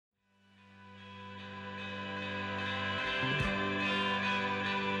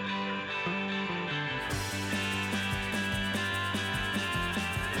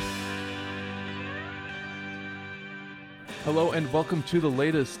Hello and welcome to the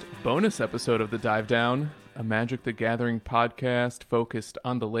latest bonus episode of the Dive Down, a Magic the Gathering podcast focused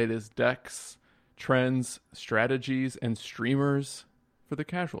on the latest decks, trends, strategies, and streamers for the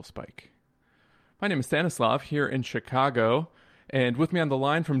casual spike. My name is Stanislav here in Chicago, and with me on the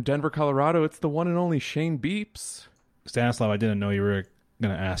line from Denver, Colorado, it's the one and only Shane Beeps. Stanislav, I didn't know you were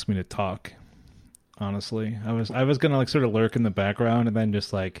going to ask me to talk, honestly. I was going to sort of lurk in the background and then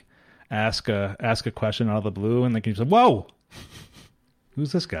just ask a question out of the blue, and you said, "Whoa,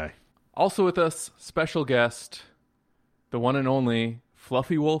 who's this guy?" Also with us, special guest, the one and only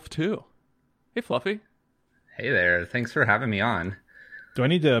FluffyWolf2. Hey, Fluffy. Hey there. Thanks for having me on. Do I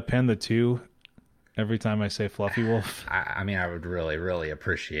need to append the two every time I say Fluffy Wolf? I mean, I would really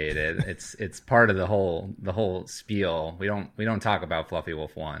appreciate it. It's part of the whole spiel. We don't talk about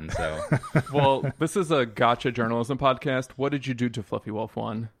FluffyWolf1. So, well, this is a gotcha journalism podcast. What did you do to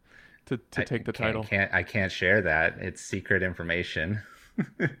FluffyWolf1 to take the title? I can't share that. It's secret information.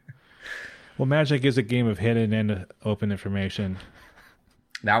 Well, Magic is a game of hidden and open information.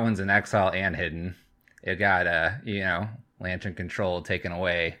 That one's in exile and hidden. It got Lantern control taken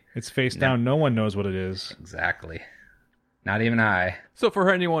away. It's face down. No one knows what it is. Exactly. Not even I. So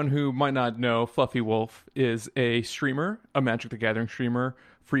for anyone who might not know, Fluffy Wolf is a streamer, a Magic the Gathering streamer,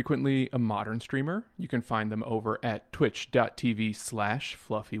 frequently a modern streamer. You can find them over at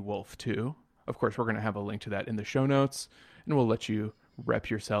twitch.tv/FluffyWolf2. Of course, we're going to have a link to that in the show notes, and we'll let you rep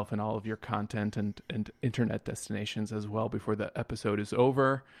yourself and all of your content and internet destinations as well before the episode is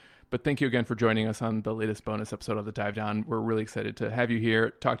over. But thank you again for joining us on the latest bonus episode of the Dive Down. We're really excited to have you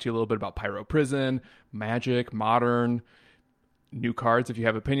here, talk to you a little bit about Pyro Prison, Magic, Modern, new cards if you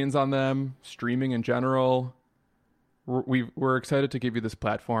have opinions on them, streaming in general. We're excited to give you this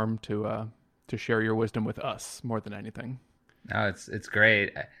platform to share your wisdom with us more than anything. No, it's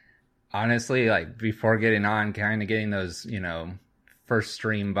great. Honestly, before getting on, kind of getting those, first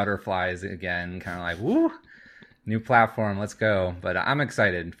stream butterflies again, kind of like, woo, new platform, let's go. But I'm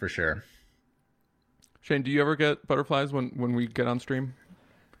excited for sure. Shane, do you ever get butterflies when we get on stream?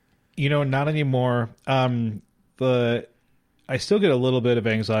 Not anymore. I still get a little bit of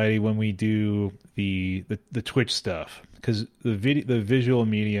anxiety when we do the Twitch stuff, because the visual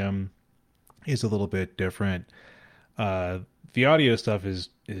medium is a little bit different. The audio stuff is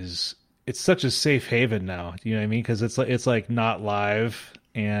it's such a safe haven now. You know what I mean? Because it's like not live,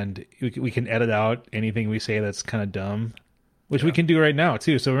 and we can edit out anything we say that's kind of dumb, which we can do right now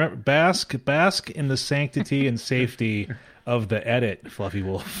too. So remember, bask in the sanctity and safety of the edit, Fluffy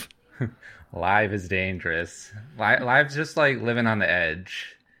Wolf. Live is dangerous. Live's just like living on the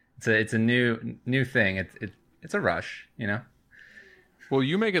edge. It's a new thing. It's a rush, Well,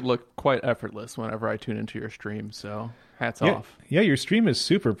 you make it look quite effortless whenever I tune into your stream, so hats off. Yeah, your stream is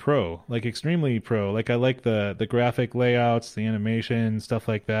super pro, extremely pro. I like the graphic layouts, the animation, stuff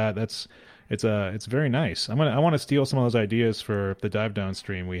like that. It's very nice. I want to steal some of those ideas for the Dive Down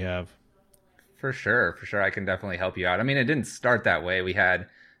stream we have. For sure. I can definitely help you out. I mean, it didn't start that way. We had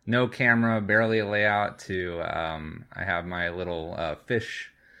no camera, barely a layout to I have my little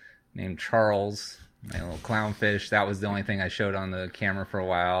fish named Charles, my little clownfish. That was the only thing I showed on the camera for a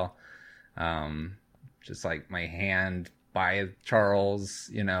while. Just like my hand by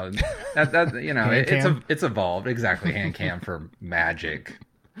Charles, it's evolved. Exactly. Hand cam for Magic,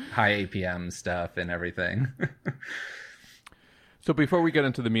 high APM stuff and everything. So before we get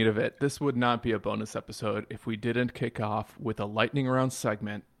into the meat of it, this would not be a bonus episode if we didn't kick off with a lightning round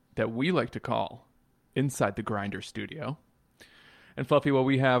segment that we like to call Inside the Grinder Studio. And Fluffy,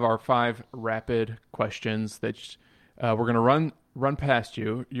 we have our 5 rapid questions that we're going to run past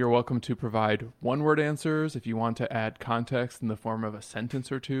you. You're welcome to provide one-word answers. If you want to add context in the form of a sentence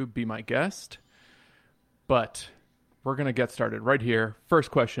or two, be my guest. But we're going to get started right here.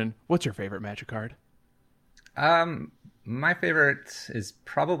 First question, what's your favorite Magic card? My favorite is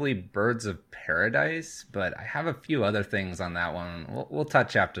probably Birds of Paradise, but I have a few other things on that one. We'll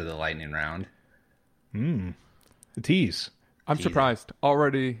touch after the lightning round. The tease. I'm surprised.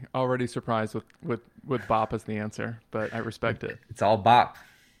 Already surprised with Bop as the answer, but I respect it. It's all Bop.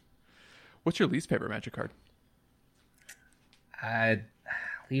 What's your least favorite Magic card?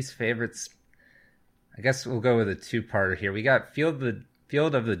 Least favorites, I guess we'll go with a two-parter here. We got Field of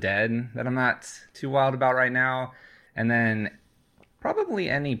the Dead that I'm not too wild about right now. And then probably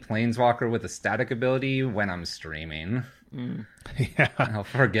any Planeswalker with a static ability when I'm streaming. Yeah. I'll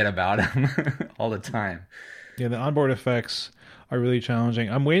forget about him all the time. Yeah, the onboard effects are really challenging.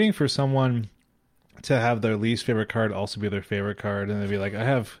 I'm waiting for someone to have their least favorite card also be their favorite card, and they'd be like, I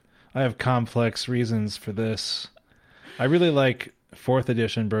have complex reasons for this. I really like 4th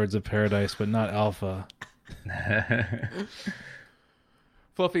edition Birds of Paradise, but not Alpha.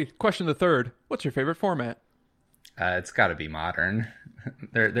 Fluffy, question the third. What's your favorite format? It's got to be modern.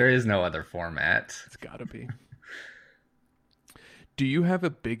 There is no other format. It's got to be. Do you have a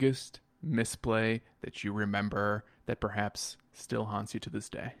biggest misplay that you remember that perhaps still haunts you to this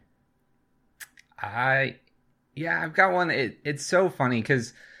day? Yeah, I've got one. It's so funny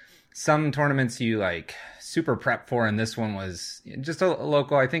because some tournaments you like super prep for, and this one was just a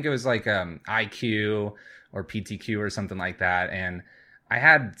local. I think it was like IQ or PTQ or something like that. And I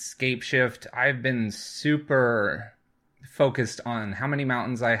had scape shift. I've been super focused on how many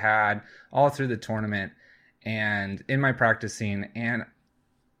mountains I had all through the tournament and in my practicing. And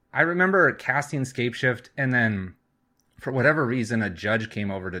I remember casting scape shift, and then for whatever reason, a judge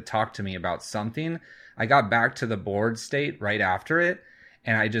came over to talk to me about something. I got back to the board state right after it,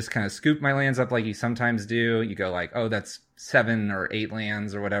 and I just kind of scooped my lands up like you sometimes do. You go like, oh, that's 7 or 8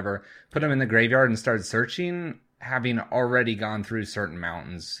 lands or whatever. Put them in the graveyard and started searching, having already gone through certain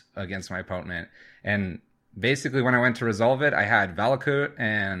mountains against my opponent. And basically when I went to resolve it, I had Valakut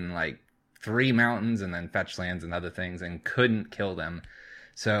and like 3 mountains and then fetch lands and other things and couldn't kill them.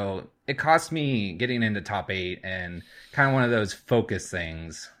 So it cost me getting into top 8 and kind of one of those focus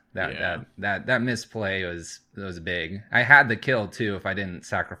things. That misplay was big. I had the kill too if I didn't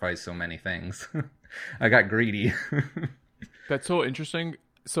sacrifice so many things. I got greedy. That's so interesting.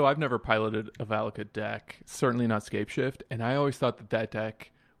 So I've never piloted a Valakut deck, certainly not Scape Shift, and I always thought that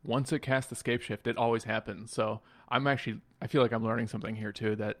deck, once it casts the Scape Shift, it always happens. So I feel like I'm learning something here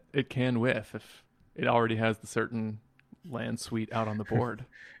too, that it can whiff if it already has the certain land suite out on the board.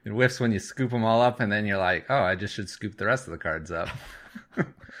 It whiffs when you scoop them all up, and then you're like, oh, I just should scoop the rest of the cards up.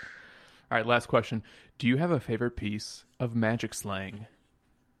 All right, last question. Do you have a favorite piece of Magic slang?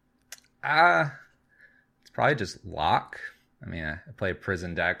 It's probably just lock. I mean, I play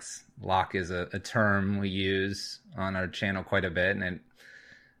prison decks. Lock is a term we use on our channel quite a bit, and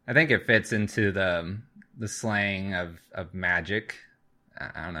I think it fits into the slang of Magic.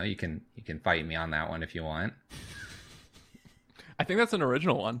 I don't know. You can fight me on that one if you want. I think that's an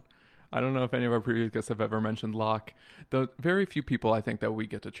original one. I don't know if any of our previous guests have ever mentioned lock. The very few people I think that we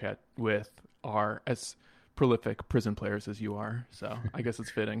get to chat with are as prolific prison players as you are. So I guess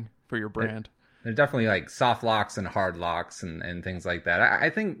it's fitting for your brand. They're definitely like soft locks and hard locks and things like that. I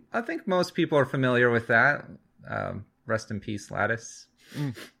think most people are familiar with that. Rest in peace, Lattice.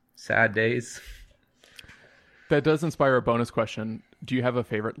 Sad days. That does inspire a bonus question. Do you have a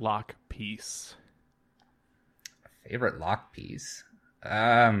favorite lock piece? Favorite lock piece?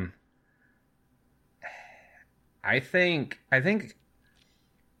 I think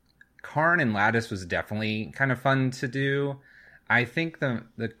Karn and Lattice was definitely kind of fun to do. I think the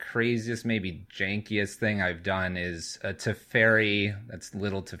craziest, maybe jankiest thing I've done is a Teferi, that's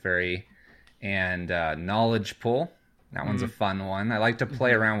little Teferi, and Knowledge Pull. That one's a fun one. I like to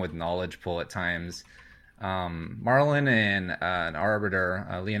play around with Knowledge Pull at times. Marlin and an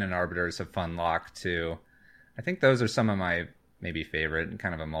Arbiter, Leon and Arbiter is a fun lock too. I think those are some of my maybe favorite,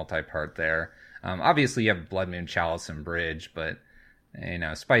 kind of a multi-part there. Obviously, you have Blood Moon, Chalice, and Bridge, but,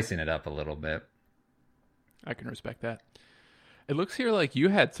 spicing it up a little bit. I can respect that. It looks here like you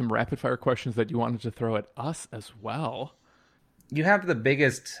had some rapid-fire questions that you wanted to throw at us as well. You have the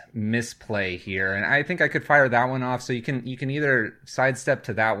biggest misplay here, and I think I could fire that one off, so you can either sidestep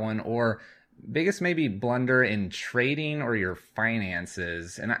to that one, or biggest maybe blunder in trading or your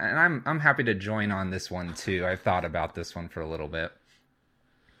finances. And I'm happy to join on this one, too. I've thought about this one for a little bit.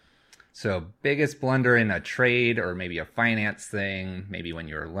 So biggest blunder in a trade or maybe a finance thing, maybe when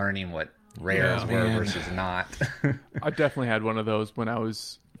you were learning what rares were versus not. I definitely had one of those when I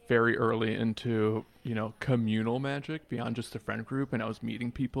was very early into, communal Magic beyond just a friend group, and I was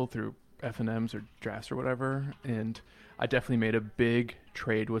meeting people through FNMs or drafts or whatever, and I definitely made a big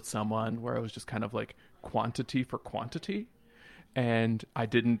trade with someone where I was just kind of like quantity for quantity, and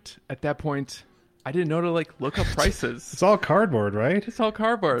at that point I didn't know to look up prices. It's all cardboard, right? It's all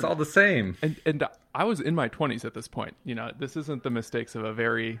cardboard. It's all the same. And I was in my 20s at this point. This isn't the mistakes of a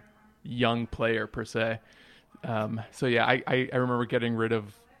very young player per se. So yeah, I remember getting rid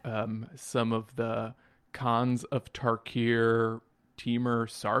of some of the Khans of Tarkir, Temur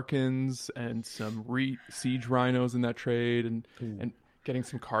Sarkins, and some Siege Rhinos in that trade, and getting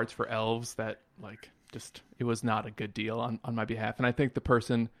some cards for elves that it was not a good deal on my behalf. And I think the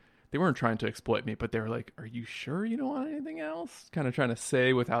person, they weren't trying to exploit me, but they were like, are you sure you don't want anything else? Kind of trying to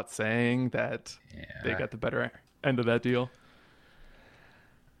say without saying that they got the better end of that deal.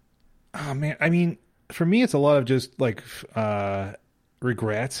 Oh man, I mean, for me, it's a lot of just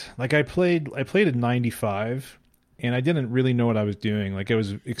regret. Like I played at 95, and I didn't really know what I was doing. Like, I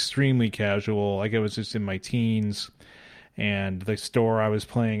was extremely casual. Like, I was just in my teens, and the store I was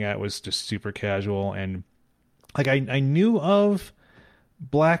playing at was just super casual. And like, I knew of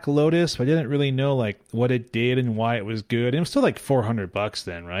Black Lotus, but I didn't really know like what it did and why it was good. And it was still like $400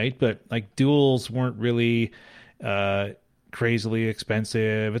 then, right? But like duels weren't really crazily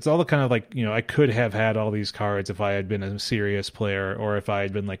expensive. It's all the kind of like, you know, I could have had all these cards if I had been a serious player, or if I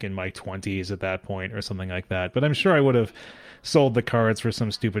had been like in my 20s at that point or something like that. But I'm sure I would have sold the cards for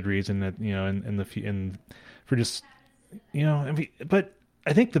some stupid reason that, you know, in for just, you know, I mean, but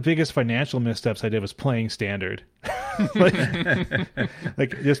I think the biggest financial missteps I did was playing standard. like,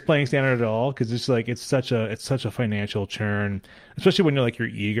 like just playing standard at all, because it's like it's such a financial churn, especially when you're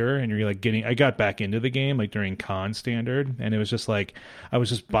eager and you're like getting. I got back into the game like during con standard, and it was just like I was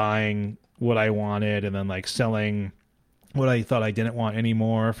just buying what I wanted and then like selling what I thought I didn't want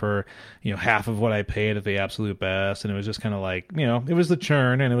anymore for, you know, half of what I paid at the absolute best. And it was just kind of like, you know, it was the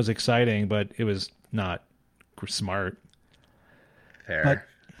churn and it was exciting, but it was not smart. Fair.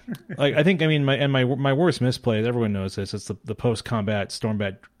 But, like, I think, I mean, my worst misplays, everyone knows this, it's the post-combat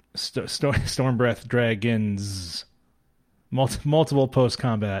Stormbreath Dragons. Multiple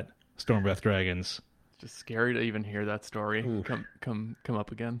post-combat Stormbreath Dragons. It's just scary to even hear that story come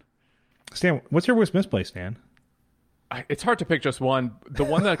up again. Stan, what's your worst misplay, Stan? It's hard to pick just one. The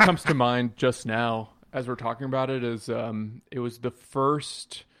one that comes to mind just now as we're talking about it is it was the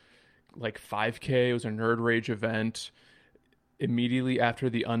first like 5K. It was a Nerd Rage event immediately after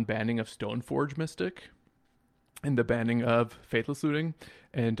the unbanning of Stoneforge Mystic and the banning of Faithless Looting,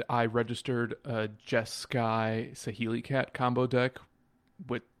 and I registered a Jeskai Saheeli Cat combo deck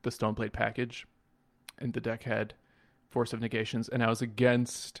with the Stoneblade package, and the deck had Force of Negations, and I was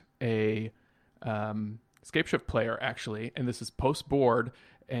against a Scapeshift player, actually, and this is post-board,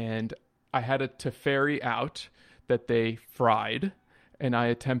 and I had a Teferi out that they fried, and I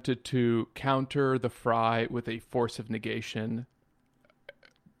attempted to counter the fry with a Force of Negation,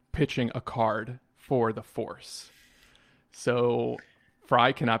 pitching a card for the Force. So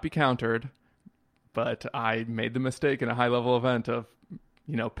fry cannot be countered, but I made the mistake in a high-level event of,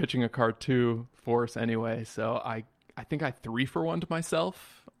 you know, pitching a card to Force anyway. So I think I 3-for-1'd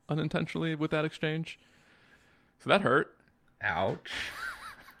myself unintentionally with that exchange. So that hurt. Ouch.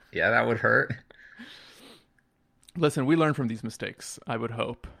 Yeah, that would hurt. Listen, we learn from these mistakes, I would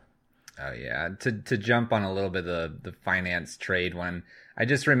hope. Oh, yeah. To jump on a little bit of the finance trade one, I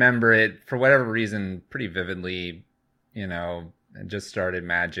just remember it, for whatever reason, pretty vividly. You know, I just started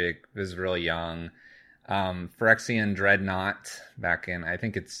Magic, was really young. Phyrexian Dreadnought back in, I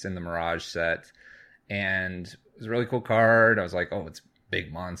think it's in the Mirage set. And it was a really cool card. I was like, oh, it's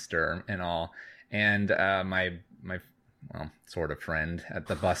big monster and all. And my sort of friend at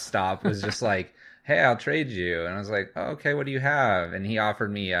the bus stop was just like, hey, I'll trade you. And I was like, oh, okay, what do you have? And he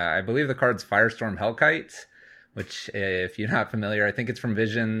offered me, I believe the card's Firestorm Hellkite, which, if you're not familiar, I think it's from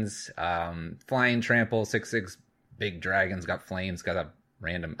Visions. Flying Trample, 6/6, big dragons, got flames, got a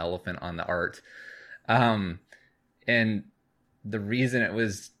random elephant on the art. And the reason it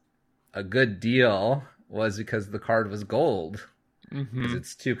was a good deal was because the card was gold. Because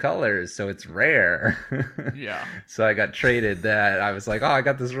it's 2 colors, so it's rare. Yeah. So I got traded that. I was like, oh, I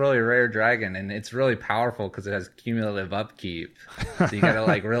got this really rare dragon, and it's really powerful because it has cumulative upkeep. So you got to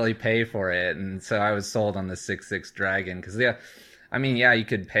like really pay for it. And so I was sold on the 6/6 dragon because, yeah, I mean, yeah, you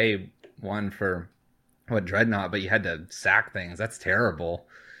could pay 1 for what Dreadnought, but you had to sack things. That's terrible.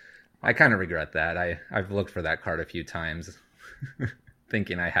 I kind of regret that. I've looked for that card a few times,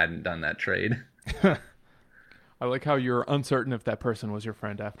 thinking I hadn't done that trade. I like how you're uncertain if that person was your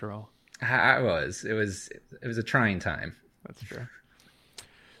friend after all. I was. It was a trying time. That's true.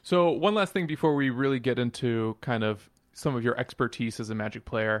 So one last thing before we really get into kind of some of your expertise as a Magic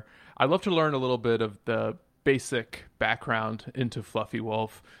player. I'd love to learn a little bit of the basic background into Fluffy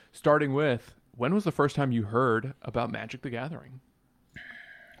Wolf, starting with, when was the first time you heard about Magic the Gathering?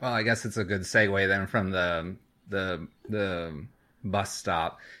 Well, I guess it's a good segue then from the bus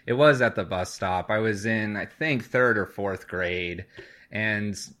stop. It was at the bus stop. I was in, I think, 3rd or 4th grade,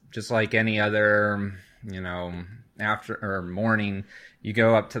 and just like any other, you know, after or morning, you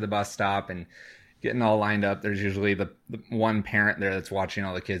go up to the bus stop and getting all lined up. There's usually the one parent there that's watching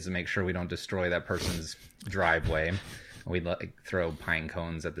all the kids to make sure we don't destroy that person's driveway. We'd like throw pine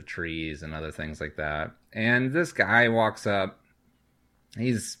cones at the trees and other things like that. And this guy walks up.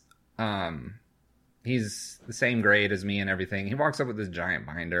 He's the same grade as me and everything. He walks up with this giant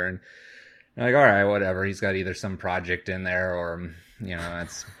binder, and I'm like, all right, whatever. He's got either some project in there or, you know,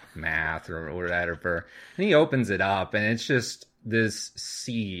 that's math or whatever. And he opens it up, and it's just this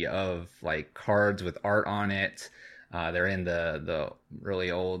sea of like cards with art on it. They're in the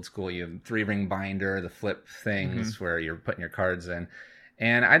really old school, you have 3-ring binder, the flip things where you're putting your cards in.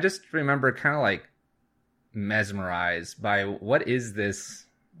 And I just remember kind of like mesmerized by what is this?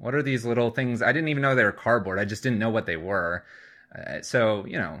 What are these little things? I didn't even know they were cardboard. I just didn't know what they were. So,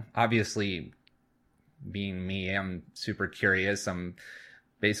 obviously being me, I'm super curious. I'm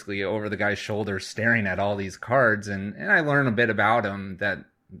basically over the guy's shoulder staring at all these cards. And I learn a bit about them, that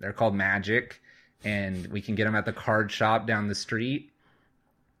they're called Magic, and we can get them at the card shop down the street.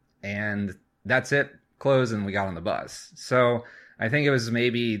 And that's it. Closed, and we got on the bus. So I think it was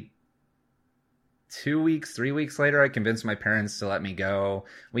maybe 3 weeks later, I convinced my parents to let me go.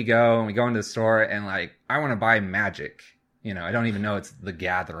 We go into the store, and like, I want to buy Magic. I don't even know it's The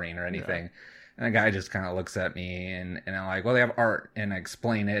Gathering or anything. Yeah. And the guy just kind of looks at me, and I'm like, well, they have art. And I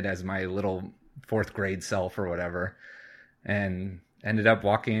explain it as my little 4th grade self or whatever. And ended up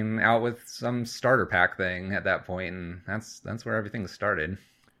walking out with some starter pack thing at that point, and that's where everything started.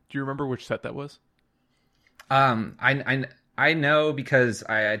 Do you remember which set that was? I know because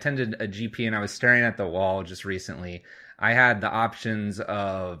I attended a GP and I was staring at the wall just recently. I had the options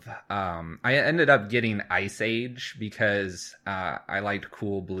of, I ended up getting Ice Age because I liked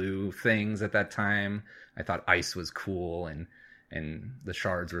cool blue things at that time. I thought ice was cool and the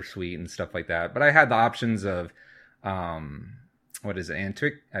shards were sweet and stuff like that. But I had the options of, what is it?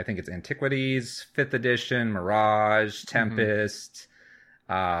 I think it's Antiquities, 5th edition, Mirage, Tempest,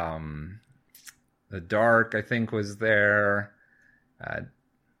 The Dark, I think, was there.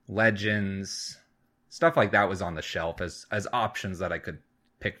 Legends, stuff like that was on the shelf as options that I could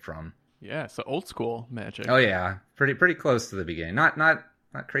pick from. Yeah, so old school Magic. Oh yeah, pretty close to the beginning. Not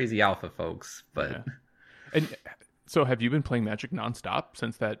crazy alpha folks, but. Yeah. And so, have you been playing Magic nonstop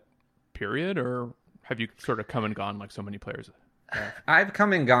since that period, or have you sort of come and gone like so many players have? I've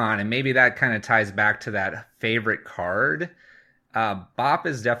come and gone, and maybe that kind of ties back to that favorite card. Bop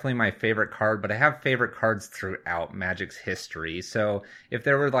is definitely my favorite card, but I have favorite cards throughout Magic's history. So if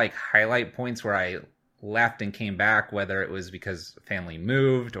there were like highlight points where I left and came back, whether it was because family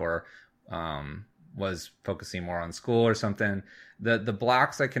moved or was focusing more on school or something, the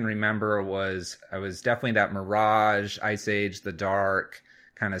blocks I can remember I was definitely that Mirage, Ice Age, The Dark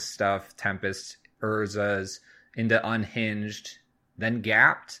kind of stuff, Tempest, Urzas, into Unhinged, then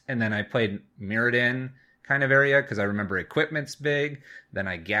Gapped, and then I played Mirrodin kind of area because I remember Equipment's big. Then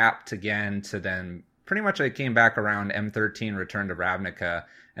I gapped again to then pretty much I came back around M13 Return to Ravnica,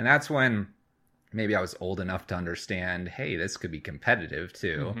 and that's when maybe I was old enough to understand, hey, this could be competitive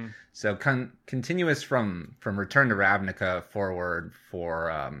too. So continuous from Return to Ravnica forward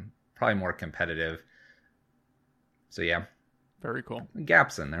for probably more competitive. So yeah, very cool.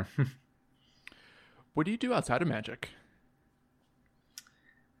 Gaps in there. What do you do outside of Magic?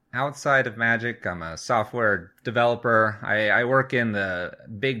 Outside of Magic, I'm a software developer. I work in the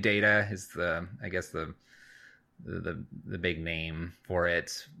big data is the big name for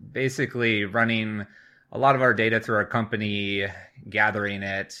it. Basically running a lot of our data through our company, gathering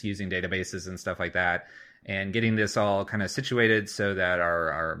it, using databases and stuff like that, and getting this all kind of situated so that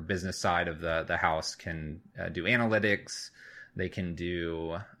our business side of the house can do analytics. They can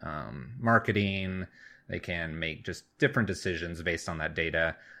do marketing. They can make just different decisions based on that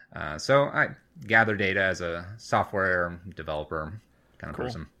data. So I gather data as a software developer kind of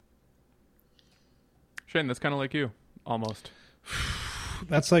person. Shane, that's kind of like you, almost.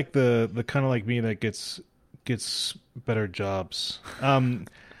 That's like the kind of like me that gets better jobs.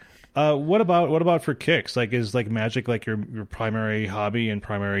 What about for kicks? Like, is like Magic like your primary hobby and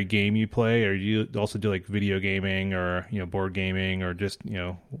primary game you play, or do you also do like video gaming or board gaming or just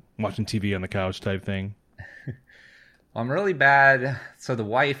watching TV on the couch type thing? Well, I'm really bad. So the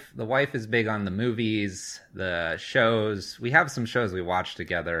wife is big on the movies, the shows. We have some shows we watch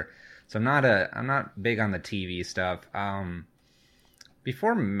together. So I'm not big on the TV stuff.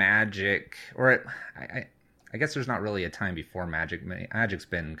 Before Magic, I guess there's not really a time before Magic. Magic's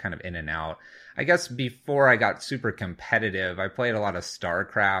been kind of in and out. I guess before I got super competitive, I played a lot of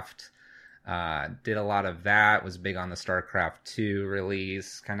StarCraft. Did a lot of that. Was big on the StarCraft 2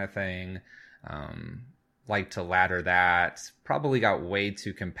 release kind of thing. Like to ladder that. Probably got way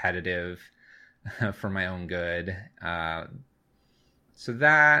too competitive for my own good. So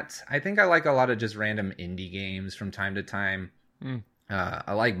that, I think I like a lot of just random indie games from time to time.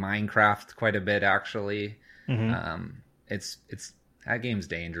 I like Minecraft quite a bit, actually. It's that game's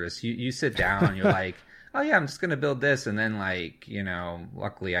dangerous. You sit down, you're like, oh yeah, I'm just gonna build this, and then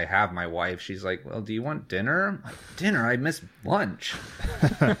luckily I have my wife. She's like, well, do you want dinner? I'm like, dinner? I missed lunch.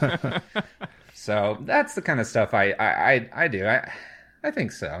 So that's the kind of stuff I do. I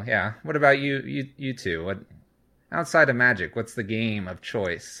think so. Yeah. What about you? You two? What outside of Magic, what's the game of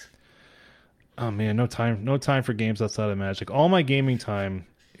choice? Oh man, no time for games outside of Magic. All my gaming time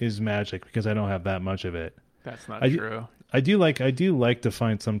is Magic because I don't have that much of it. That's not I, true. I do like to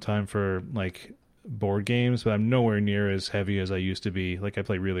find some time for like board games, but I'm nowhere near as heavy as I used to be. Like I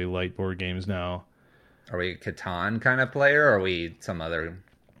play really light board games now. Are we a Catan kind of player, or are we some other?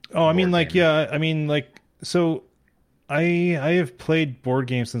 Oh, I mean, board like, game? yeah, I mean, like, so I have played board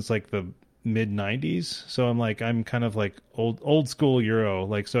games since like the mid '90s. So I'm kind of like old school Euro.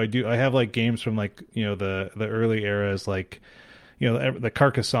 Like, so I have like games from like, you know, the early eras, like, you know, the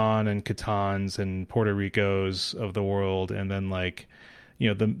Carcassonne and Catans and Puerto Ricos of the world, and then like, you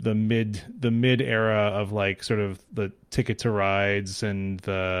know, the mid era of like sort of the Ticket to Rides and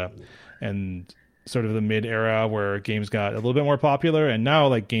sort of the mid era where games got a little bit more popular, and now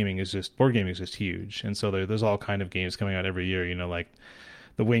like board gaming is just huge, and so there's all kind of games coming out every year, you know, like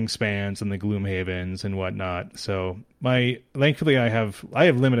the Wingspans and the Gloomhavens and whatnot. So thankfully I have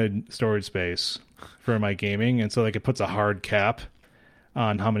limited storage space for my gaming, and so like it puts a hard cap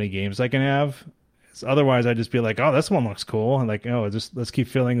on how many games I can have. So otherwise I'd just be like, oh, this one looks cool, and like, oh, just let's keep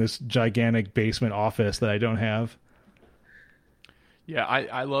filling this gigantic basement office that I don't have. Yeah,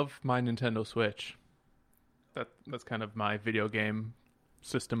 I love my Nintendo Switch. That's kind of my video game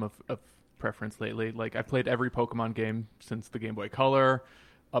system of preference lately. Like I played every Pokemon game since the Game Boy Color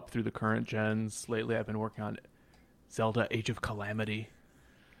up through the current gens. Lately I've been working on Zelda Age of Calamity.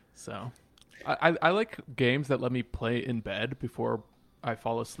 So I like games that let me play in bed before I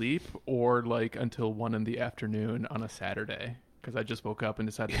fall asleep, or like until 1 p.m. on a Saturday, because I just woke up and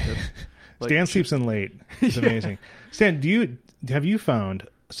decided to like, Stan sleeps in late. It's amazing. Stan, have you found?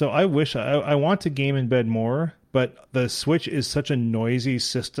 So I wish I want to game in bed more, but the Switch is such a noisy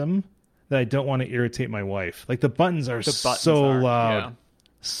system that I don't want to irritate my wife. Like the buttons are so loud, yeah.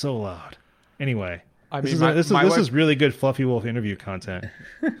 so loud. Anyway, I mean, this my wife, is really good Fluffy Wolf interview content.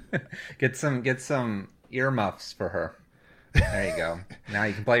 Get some earmuffs for her. There you go. Now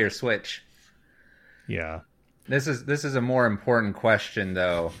you can play your Switch. Yeah. This is a more important question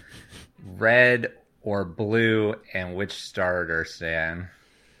though. Red or blue, and which starter, Stan?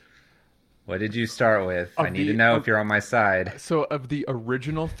 What did you start with? I need to know if you're on my side. So of the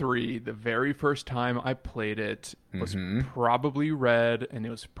original 3, the very first time I played it was probably red, and it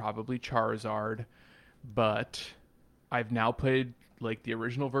was probably Charizard. But I've now played like the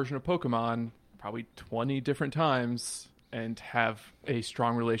original version of Pokemon probably 20 different times and have a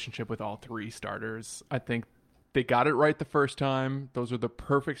strong relationship with all 3 starters. I think they got it right the first time. Those are the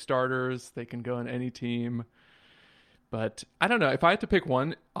perfect starters. They can go in any team. But I don't know. If I had to pick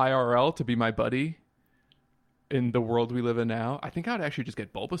one IRL to be my buddy in the world we live in now, I think I would actually just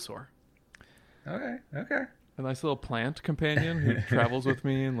get Bulbasaur. Okay. A nice little plant companion who travels with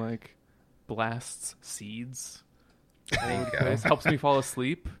me and like blasts seeds all over the place, helps me fall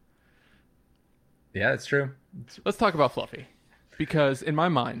asleep. Yeah, that's true. Let's talk about Fluffy, because in my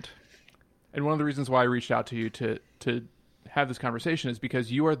mind, and one of the reasons why I reached out to you to have this conversation is because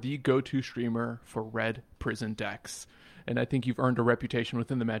you are the go-to streamer for red prison decks. And I think you've earned a reputation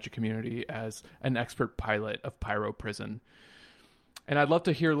within the Magic community as an expert pilot of Pyro Prison. And I'd love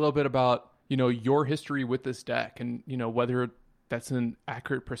to hear a little bit about, you know, your history with this deck, and, you know, whether that's an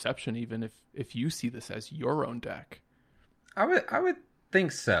accurate perception, even if you see this as your own deck. I would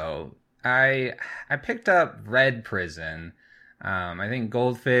think so. I picked up Red Prison. I think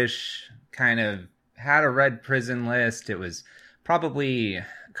Goldfish kind of had a Red Prison list. It was probably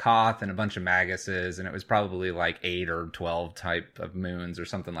Koth and a bunch of Maguses, and it was probably like 8 or 12 type of moons or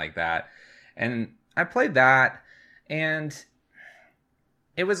something like that. And I played that, and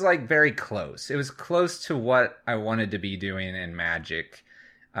it was like very close. It was close to what I wanted to be doing in Magic.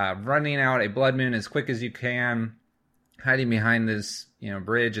 Running out a Blood Moon as quick as you can, hiding behind this, you know,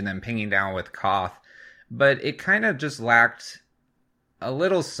 bridge, and then pinging down with Koth. But it kind of just lacked a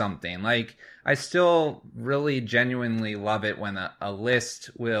little something. Like, I still really genuinely love it when a list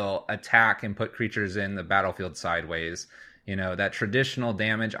will attack and put creatures in the battlefield sideways. You know, that traditional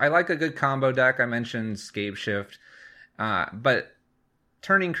damage. I like a good combo deck. I mentioned Scape Shift. But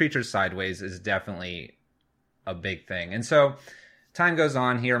turning creatures sideways is definitely a big thing. And so time goes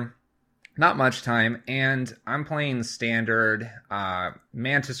on here. Not much time, and I'm playing standard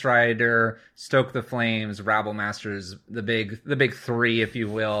Mantis Rider, Stoke the Flames, Rabble Masters, the big 3, if you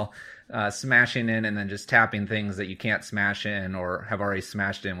will, smashing in and then just tapping things that you can't smash in or have already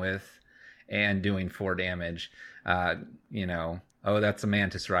smashed in with, and doing 4 damage. You know, oh, that's a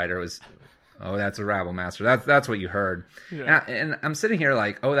Mantis Rider. Oh, that's a Rabble Master. That's what you heard. Yeah. And I'm sitting here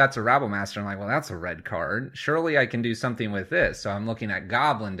like, oh, that's a Rabble Master. I'm like, well, that's a red card. Surely I can do something with this. So I'm looking at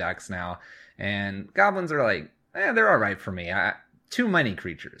Goblin decks now. And Goblins are like they're all right for me. Too many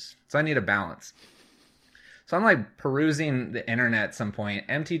creatures, so I need a balance. So I'm like perusing the internet at some point,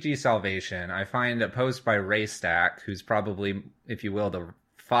 MTG Salvation. I find a post by Raystack, who's probably, if you will, the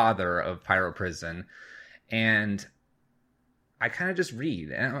father of Pyro Prison. And I kind of just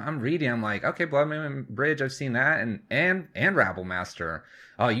read. And I'm reading. I'm like, okay, Blood Moon Bridge, I've seen that. And Rabble Master.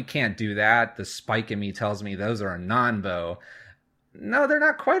 Oh, you can't do that. The spike in me tells me those are a non-bow. No, they're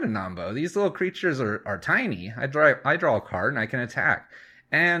not quite a non-bow. These little creatures are tiny. I draw a card and I can attack.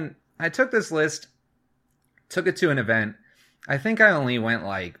 And I took this list, took it to an event. I think I only went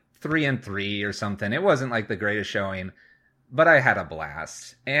like 3-3 or something. It wasn't like the greatest showing, but I had a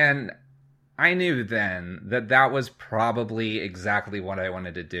blast. And I knew then that was probably exactly what I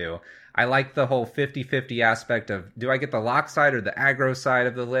wanted to do. I like the whole 50-50 aspect of, do I get the lock side or the aggro side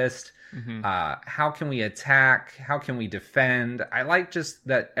of the list? Mm-hmm. How can we attack? How can we defend? I like just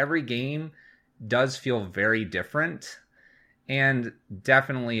that every game does feel very different. And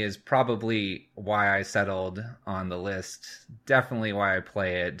definitely is probably why I settled on the list. Definitely why I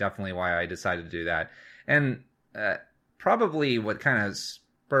play it. Definitely why I decided to do that. And probably what kind of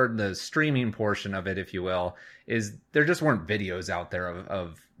spurred the streaming portion of it, if you will, is there just weren't videos out there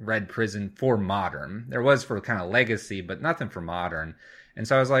of Red Prison for Modern. There was for kind of Legacy, but nothing for Modern. And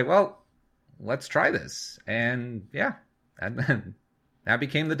so I was like, well, let's try this. And yeah, that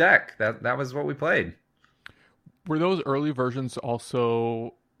became the deck. That was what we played. Were those early versions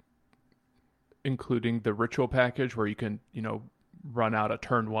also including the ritual package where you can, run out a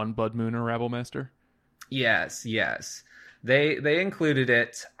turn 1 Blood Moon or Rabble Master? Yes. They included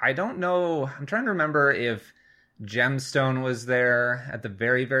it. I don't know. I'm trying to remember if Gemstone was there at the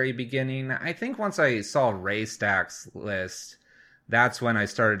very, very beginning. I think once I saw Raystack's list, that's when I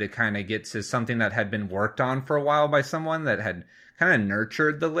started to kind of get to something that had been worked on for a while by someone that had kind of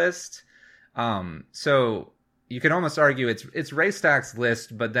nurtured the list. So you could almost argue it's Raystack's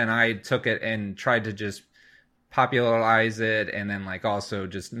list, but then I took it and tried to just popularize it and then like also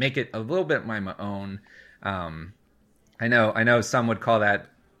just make it a little bit my own. I know some would call that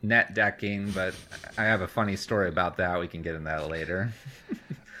net decking, but I have a funny story about that. We can get into that later.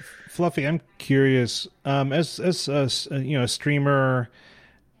 Fluffy, I'm curious, as a streamer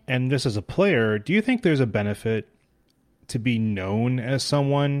and this as a player, do you think there's a benefit to be known as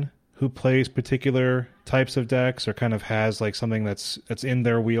someone who plays particular types of decks or kind of has like something that's in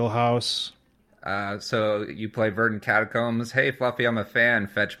their wheelhouse? So you play Verdant Catacombs. Hey, Fluffy, I'm a fan.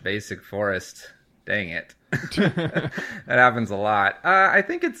 Fetch Basic Forest. Dang it. That happens a lot. I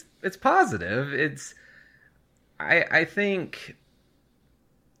think it's positive. I think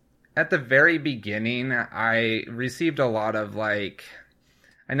at the very beginning, I received a lot of like,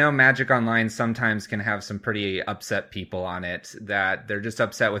 I know Magic Online sometimes can have some pretty upset people on it, that they're just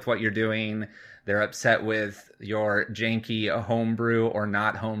upset with what you're doing. They're upset with your janky homebrew or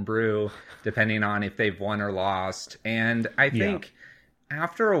not homebrew, depending on if they've won or lost. And I think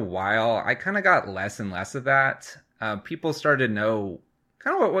after a while, I kind of got less and less of that. People started to know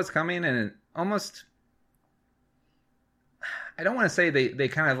kind of what was coming, and almost, I don't want to say they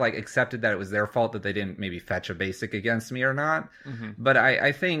kind of like accepted that it was their fault that they didn't maybe fetch a basic against me or not. Mm-hmm. But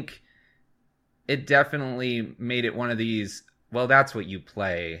I think it definitely made it one of these, well, that's what you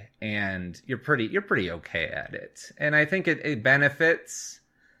play and you're pretty okay at it. And I think it benefits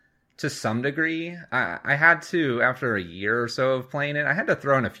to some degree. I had to, after a year or so of playing it, I had to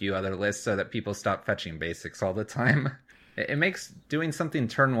throw in a few other lists so that people stop fetching basics all the time. It makes doing something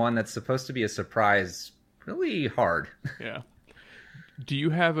turn 1 that's supposed to be a surprise really hard. Yeah. Do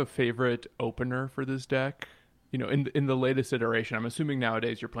you have a favorite opener for this deck? In the latest iteration, I'm assuming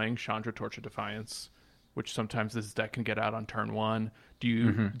nowadays you're playing Chandra Torch of Defiance, which sometimes this deck can get out on turn 1. Do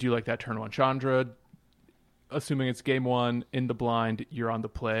you like that turn 1 Chandra? Assuming it's game 1 in the blind, you're on the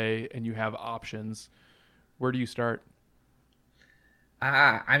play and you have options. Where do you start?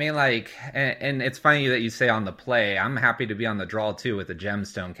 I mean, like, and it's funny that you say on the play. I'm happy to be on the draw too with the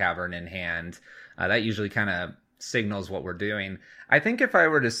Gemstone Cavern in hand. That usually kind of signals what we're doing. I think if I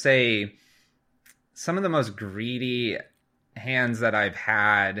were to say some of the most greedy hands that I've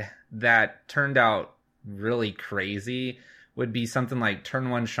had that turned out really crazy would be something like turn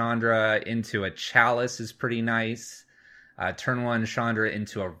 1 Chandra into a Chalice is pretty nice. Turn 1 Chandra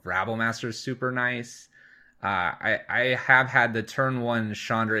into a Rabble Master is super nice. I have had the turn 1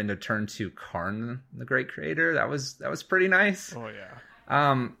 Chandra into turn 2 Karn, the Great Creator. That was pretty nice. Oh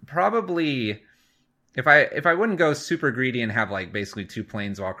yeah. Probably if I wouldn't go super greedy and have like basically 2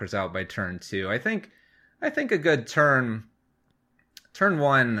 Planeswalkers out by turn 2, I think a good turn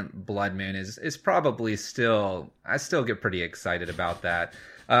 1 Blood Moon is probably still, I still get pretty excited about that.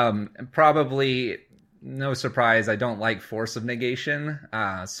 Probably no surprise, I don't like Force of Negation.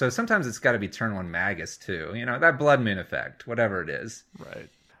 So sometimes it's got to be turn 1 Magus too. You know, that Blood Moon effect, whatever it is. Right.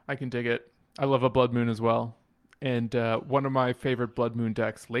 I can dig it. I love a Blood Moon as well. And one of my favorite Blood Moon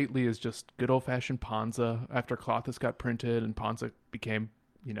decks lately is just good old-fashioned Ponza. After Klothys got printed and Ponza became,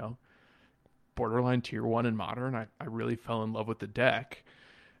 you know, borderline tier 1 in Modern, I really fell in love with the deck.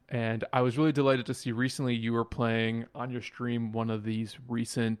 And I was really delighted to see recently you were playing on your stream one of these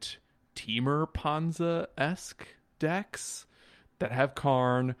recent Teamer Ponza-esque decks that have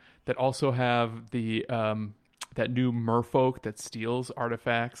Karn, that also have the that new merfolk that steals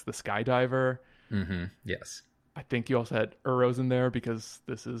artifacts, the Skydiver. Mm-hmm. Yes. I think you also had Uros in there because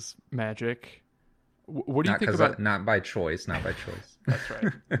this is Magic. What do you think about? Not by choice. Not by choice. That's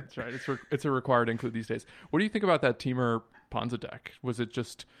right. That's right. It's a required include these days. What do you think about that Teamer Ponza deck? Was it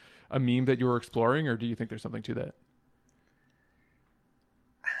just a meme that you were exploring, or do you think there's something to that?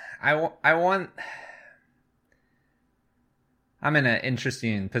 I'm in an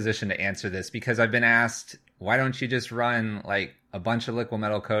interesting position to answer this because I've been asked, why don't you just run like a bunch of liquid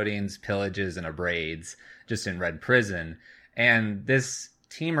metal coatings, pillages, and abrades just in Red Prison? And this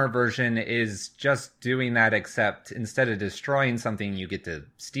Teamer version is just doing that, except instead of destroying something, you get to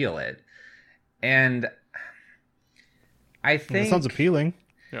steal it. And I think that sounds appealing.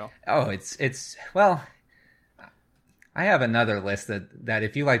 Yeah. Oh, it's well, I have another list that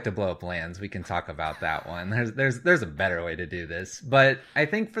if you like to blow up lands, we can talk about that one. There's a better way to do this. But I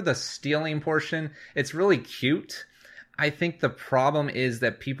think for the stealing portion, it's really cute. I think the problem is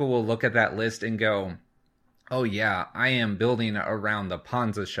that people will look at that list and go, oh yeah, I am building around the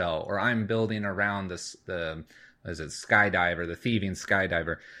Ponza shell, or I'm building around the Skydiver, the thieving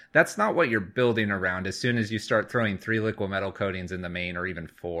Skydiver. That's not what you're building around as soon as you start throwing 3 liquid metal coatings in the main, or even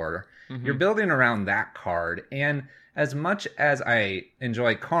 4. Mm-hmm. You're building around that card. And as much as I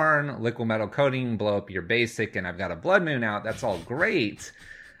enjoy Karn, liquid metal coating, blow up your basic, and I've got a Blood Moon out, that's all great.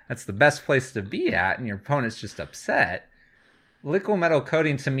 That's the best place to be at, and your opponent's just upset. Liquid metal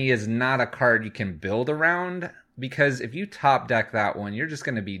coating to me is not a card you can build around, because if you top deck that one, you're just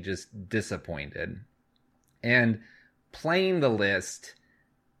going to be just disappointed. And playing the list,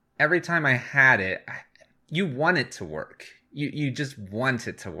 every time I had it, you want it to work. You just want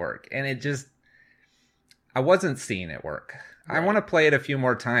it to work. And it just, I wasn't seeing it work. Right. I want to play it a few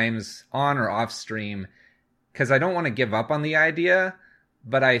more times on or off stream because I don't want to give up on the idea,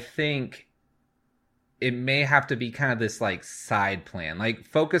 but I think it may have to be kind of this like side plan. Like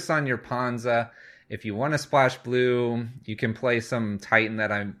focus on your Ponza. If you want to splash blue, you can play some Titan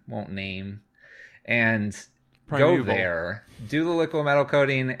that I won't name and Primeval. Go there, do the liquid metal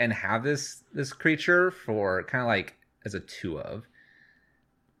coating, and have this creature for kind of like as a 2 of.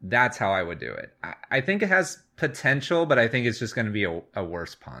 That's how I would do it. I think it has potential, but I think it's just going to be a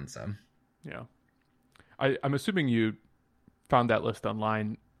worse Ponza. Yeah. I'm assuming you found that list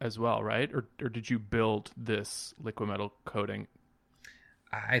online as well, right? Or did you build this liquid metal coating?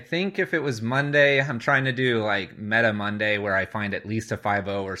 I think if it was Monday, I'm trying to do like Meta Monday where I find at least a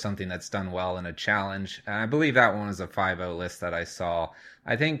 5-0 or something that's done well in a challenge. And I believe that one was a 5-0 list that I saw.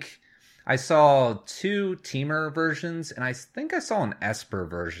 I think I saw 2 Teamer versions, and I think I saw an Esper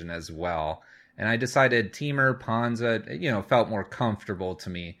version as well. And I decided Teamer, Ponza, felt more comfortable to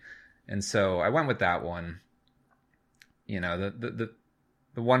me. And so I went with that one.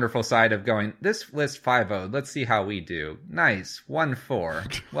 The wonderful side of going, this list 5-0, let's see how we do. Nice,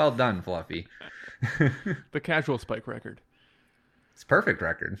 1-4. Well done, Fluffy. The casual spike record. It's a perfect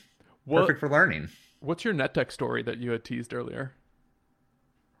record. Perfect for learning. What's your net deck story that you had teased earlier?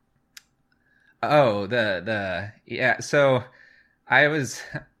 Oh, yeah. So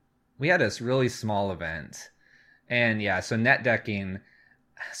we had this really small event. And yeah, so net decking,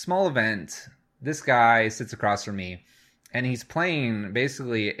 small event. This guy sits across from me. And he's playing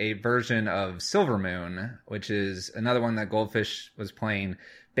basically a version of Silver Moon, which is another one that Goldfish was playing.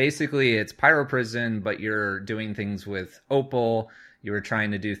 Basically, it's Pyro Prison, but you're doing things with Opal. You were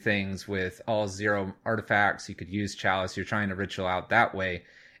trying to do things with all 0 artifacts. You could use Chalice. You're trying to ritual out that way.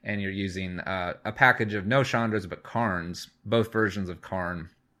 And you're using a package of no Chandras, but Karns, both versions of Karn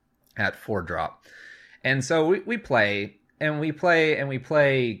at 4-drop. And so we play, and we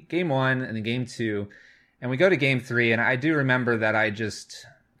play game 1 and then game 2. And we go to game 3, and I do remember that I just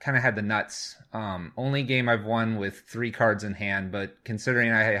kind of had the nuts. Only game I've won with 3 cards in hand, but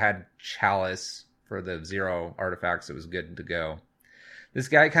considering I had Chalice for the 0 artifacts, it was good to go. This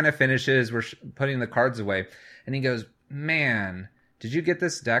guy kind of finishes, we're putting the cards away, and he goes, man, did you get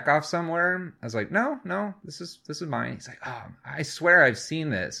this deck off somewhere? I was like, no, this is mine. He's like, oh, I swear I've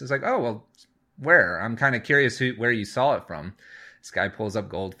seen this. I was like, oh, well, where? I'm kind of curious where you saw it from. This guy pulls up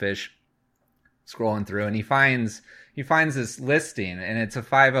Goldfish. scrolling through, and he finds this listing, and it's a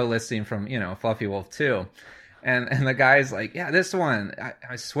 5.0 listing from, FluffyWolf2. And the guy's like, yeah, this one,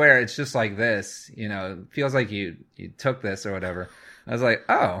 I swear it's just like this, it feels like you took this or whatever. I was like,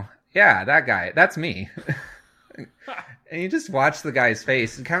 oh, yeah, that guy, that's me. And you just watch the guy's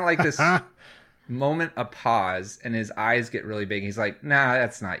face, and kind of like this moment of pause, and his eyes get really big. He's like, nah,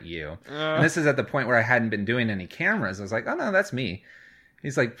 that's not you. And this is at the point where I hadn't been doing any cameras. I was like, oh, no, that's me.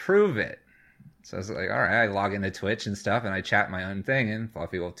 He's like, prove it. So I was like, all right, I log into Twitch and stuff, and I chat my own thing in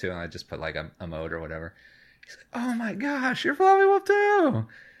FluffyWolf2, and I just put like a mode or whatever. He's like, oh my gosh, you're FluffyWolf2.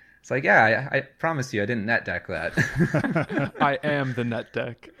 It's like, yeah, I promise you I didn't net deck that. I am the net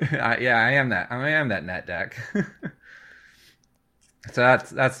deck. Yeah, I am that. I am that net deck. So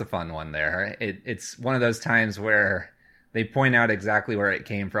that's the fun one there. It's one of those times where they point out exactly where it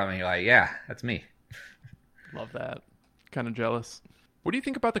came from, and you're like, yeah, that's me. Love that. Kind of jealous. What do you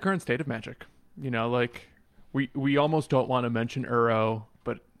think about the current state of Magic? Like we almost don't want to mention Uro,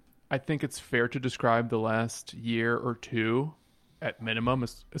 but I think it's fair to describe the last year or two at minimum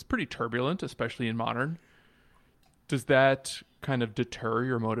as pretty turbulent, especially in Modern. Does that kind of deter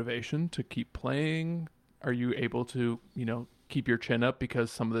your motivation to keep playing? Are you able to, keep your chin up because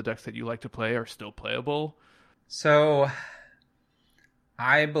some of the decks that you like to play are still playable? So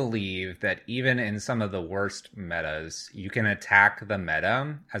I believe that even in some of the worst metas, you can attack the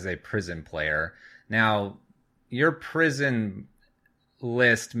meta as a prison player. Now, your prison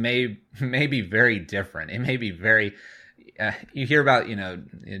list may be very different. It may be very... you hear about,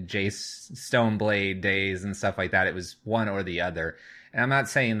 Jace Stoneblade days and stuff like that. It was one or the other. And I'm not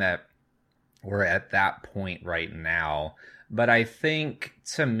saying that we're at that point right now. But I think,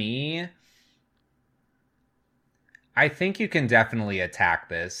 to me, I think you can definitely attack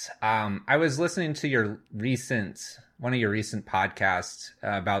this. I was listening to one of your recent podcasts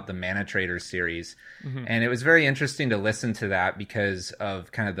about the Mana Trader series. Mm-hmm. And it was very interesting to listen to that because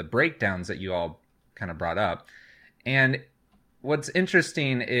of kind of the breakdowns that you all kind of brought up. And what's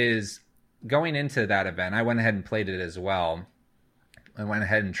interesting is going into that event, I went ahead and played it as well. I went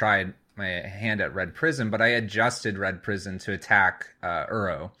ahead and tried my hand at Red Prison, but I adjusted Red Prison to attack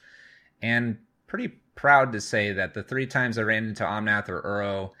Uro. And pretty proud to say that the 3 times I ran into Omnath or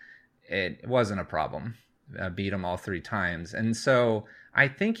Uro, it wasn't a problem. I beat them all 3 times. And so I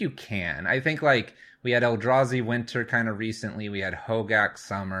think you can. I think like we had Eldrazi Winter kind of recently. We had Hogak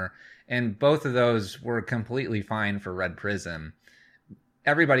Summer. And both of those were completely fine for Red Prism.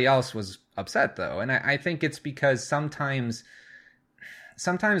 Everybody else was upset, though. And I think it's because sometimes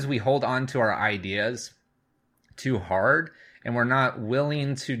we hold on to our ideas too hard, and we're not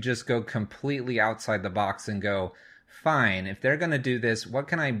willing to just go completely outside the box and go, fine, if they're going to do this, what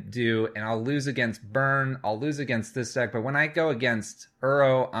can I do? And I'll lose against Burn, I'll lose against this deck. But when I go against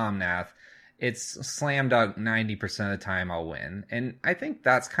Uro Omnath, it's slam dunk 90% of the time I'll win. And I think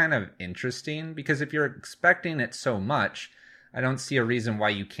that's kind of interesting because if you're expecting it so much, I don't see a reason why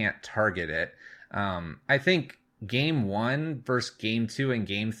you can't target it. I think game 1 versus game 2 and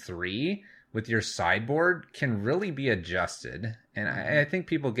game 3 with your sideboard can really be adjusted. And I think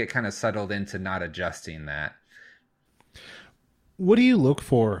people get kind of settled into not adjusting that. What do you look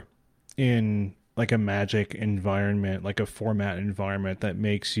for in like a Magic environment, like a format environment that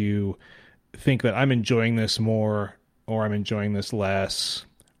makes you think that I'm enjoying this more or I'm enjoying this less?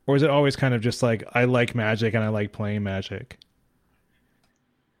 Or is it always kind of just like, I like Magic and I like playing Magic?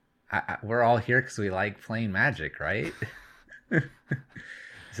 We're all here because we like playing Magic, right?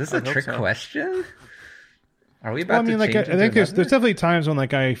 Is this a trick question? Are we about to change I think there's definitely times when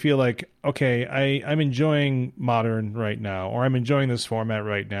like I feel like, okay, I'm enjoying Modern right now, or I'm enjoying this format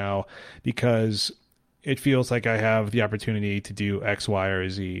right now because it feels like I have the opportunity to do X, Y, or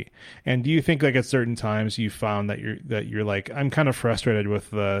Z. And do you think like at certain times you found that you're like, I'm kind of frustrated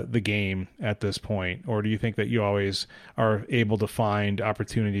with the game at this point? Or do you think that you always are able to find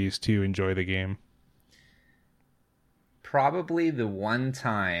opportunities to enjoy the game? Probably the one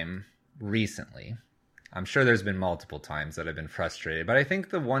time recently. I'm sure there's been multiple times that I've been frustrated, but I think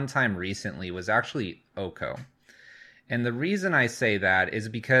the one time recently was actually Oko. And the reason I say that is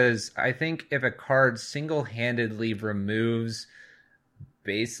because I think if a card single-handedly removes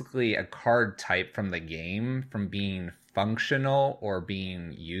basically a card type from the game from being functional or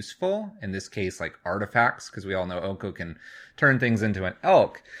being useful, in this case like artifacts, because we all know Oko can turn things into an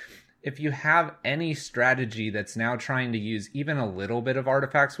elk. If you have any strategy that's now trying to use even a little bit of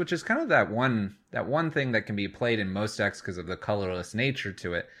artifacts, which is kind of that one thing that can be played in most decks because of the colorless nature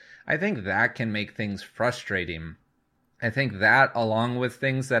to it, I think that can make things frustrating. I think that, along with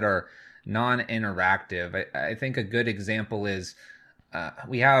things that are non-interactive, I think a good example is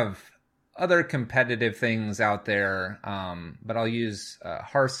we have other competitive things out there, but I'll use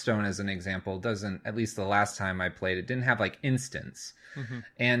Hearthstone as an example. Doesn't, at least the last time I played, it didn't have like instants. Mm-hmm.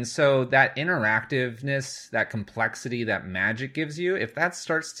 And so that interactiveness, that complexity that Magic gives you, if that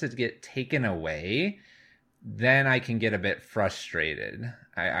starts to get taken away, then I can get a bit frustrated,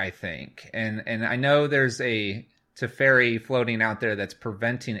 I think. And I know there's a Teferi floating out there that's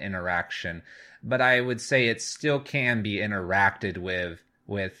preventing interaction, but I would say it still can be interacted with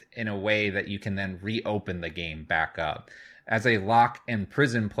in a way that you can then reopen the game back up. As a lock and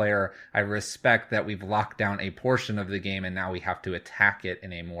prison player, I respect that we've locked down a portion of the game and now we have to attack it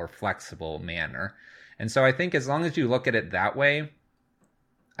in a more flexible manner. And so I think as long as you look at it that way,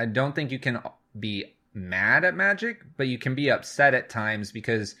 I don't think you can be mad at Magic, but you can be upset at times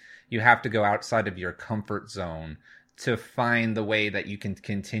because you have to go outside of your comfort zone to find the way that you can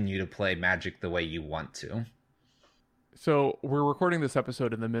continue to play Magic the way you want to. So we're recording this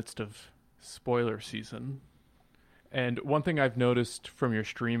episode in the midst of spoiler season. And one thing I've noticed from your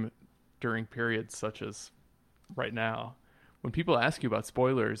stream during periods such as right now, when people ask you about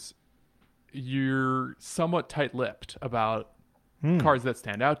spoilers, you're somewhat tight-lipped about cards that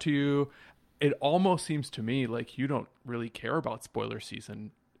stand out to you. It almost seems to me like you don't really care about spoiler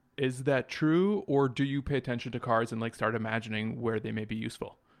season. Is that true? Or do you pay attention to cards and like start imagining where they may be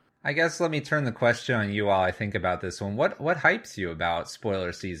useful? I guess let me turn the question on you while I think about this one. What hypes you about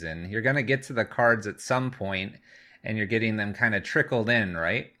spoiler season? You're going to get to the cards at some point, and you're getting them kind of trickled in,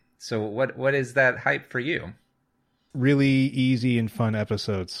 right? So what is that hype for you? Really easy and fun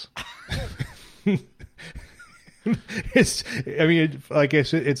episodes. It's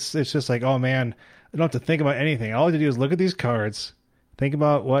just like, oh man, I don't have to think about anything. All I have to do is look at these cards, think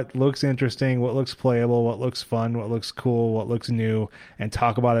about what looks interesting, what looks playable, what looks fun, what looks cool, what looks new, and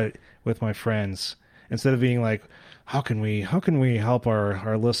talk about it with my friends. Instead of being like, how can we help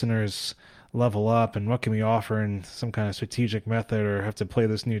our listeners level up, and what can we offer in some kind of strategic method, or have to play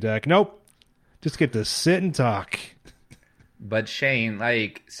this new deck? Nope. Just get to sit and talk. But Shane,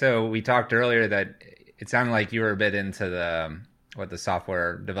 so we talked earlier that it sounded like you were a bit into the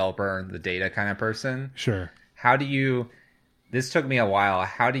software developer, the data kind of person. Sure. This took me a while.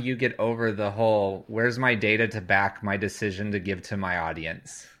 How do you get over the whole, where's my data to back my decision to give to my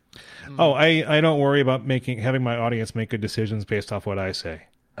audience? Oh, I don't worry about having my audience make good decisions based off what I say.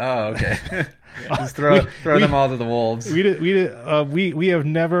 Oh, okay. Just throw them all to the wolves. We have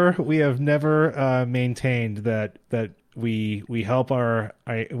never maintained that we help our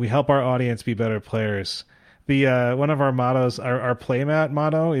audience be better players. The one of our mottos, our playmat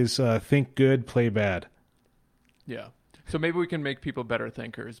motto is think good, play bad. Yeah. So maybe we can make people better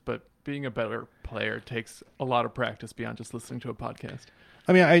thinkers, but being a better player takes a lot of practice beyond just listening to a podcast.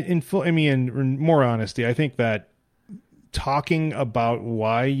 I mean, in more honesty, I think that talking about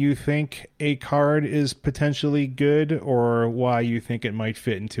why you think a card is potentially good, or why you think it might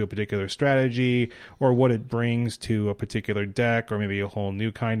fit into a particular strategy, or what it brings to a particular deck, or maybe a whole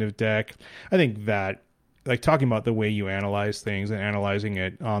new kind of deck. I think that, like, talking about the way you analyze things and analyzing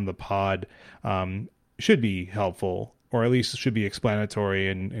it on the pod should be helpful, or at least should be explanatory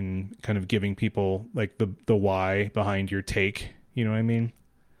and kind of giving people like the why behind your take. You know what I mean?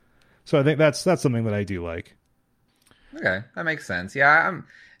 So I think that's something that I do like. Okay, that makes sense. Yeah, I'm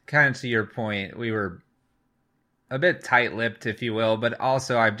kind of to your point. We were a bit tight-lipped, if you will, but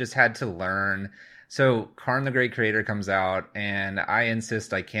also I've just had to learn. So Karn the Great Creator comes out, and I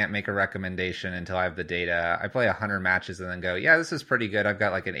insist I can't make a recommendation until I have the data. I play 100 matches and then go, yeah, this is pretty good. I've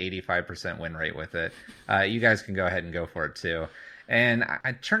got like an 85% win rate with it. You guys can go ahead and go for it too. And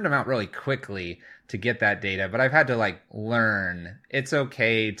I turned them out really quickly to get that data, but I've had to like learn. It's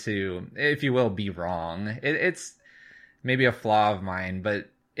okay to, if you will, be wrong. It's maybe a flaw of mine, but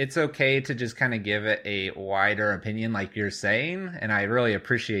it's okay to just kind of give it a wider opinion like you're saying. And I really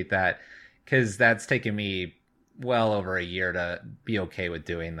appreciate that, because that's taken me well over a year to be okay with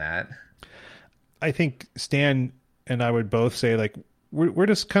doing that. I think Stan and I would both say like we're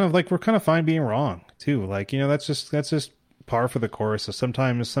just kind of like, we're kind of fine being wrong too. Like, you know, that's just par for the course. So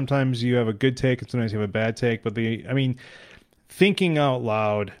sometimes you have a good take and sometimes you have a bad take, but thinking out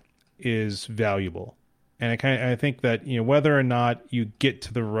loud is valuable. And I think that, you know, whether or not you get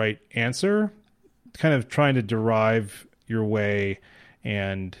to the right answer, kind of trying to derive your way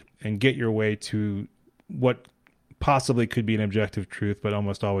and get your way to what possibly could be an objective truth, but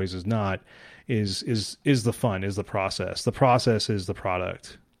almost always is not, is the fun, is the process. The process is the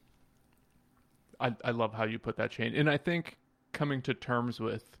product. I love how you put that, Shane. And I think coming to terms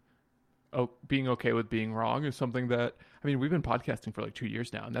with being okay with being wrong is something that, I mean, we've been podcasting for like 2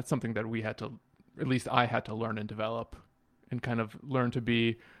 years now, and that's something that we had to, at least I had to learn and develop and kind of learn to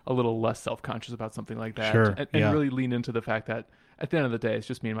be a little less self-conscious about something like that. Sure. And really lean into the fact that at the end of the day, it's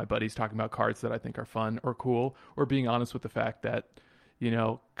just me and my buddies talking about cards that I think are fun or cool, or being honest with the fact that,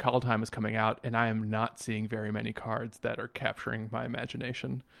 Kaldheim is coming out and I am not seeing very many cards that are capturing my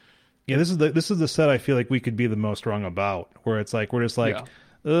imagination. Yeah, this is the set I feel like we could be the most wrong about, where it's like we're just like,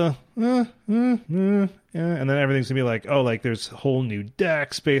 yeah. And then everything's gonna be like, oh, like there's whole new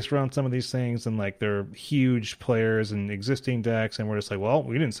decks based around some of these things, and like they're huge players and existing decks, and we're just like, well,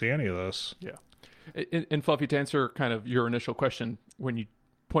 we didn't see any of this. Yeah. And Fluffy, to answer kind of your initial question when you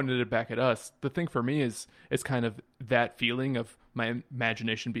pointed it back at us, the thing for me is it's kind of that feeling of my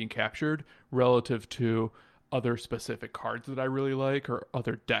imagination being captured relative to other specific cards that I really like or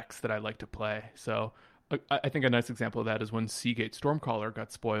other decks that I like to play. So I think a nice example of that is when Seagate Stormcaller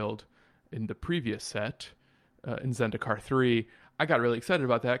got spoiled in the previous set in Zendikar 3. I got really excited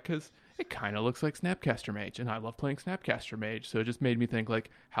about that because it kind of looks like Snapcaster Mage, and I love playing Snapcaster Mage. So it just made me think, like,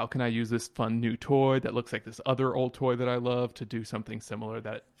 how can I use this fun new toy that looks like this other old toy that I love to do something similar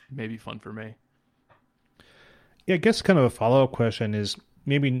that may be fun for me? Yeah, I guess kind of a follow-up question is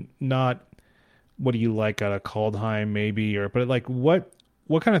maybe not what do you like out of Kaldheim, maybe, but like what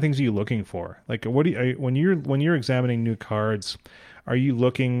kind of things are you looking for? Like, what do you, when you're examining new cards, are you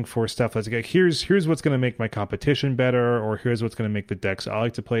looking for stuff that's like, here's what's going to make my competition better, or here's what's going to make the decks I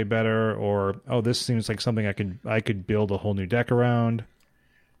like to play better, or oh, this seems like something I could build a whole new deck around?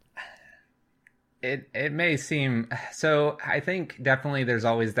 It may seem so. I think definitely there's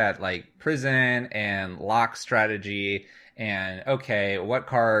always that like prison and lock strategy, and okay, what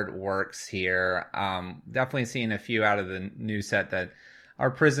card works here? Definitely seeing a few out of the new set that our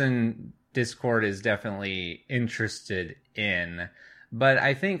prison Discord is definitely interested in. But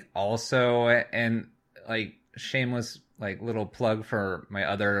I think also, and like shameless like little plug for my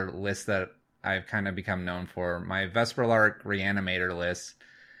other list that I've kind of become known for, my Vesperlark Reanimator list.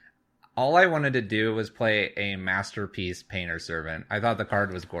 All I wanted to do was play a Masterpiece Painter Servant. I thought the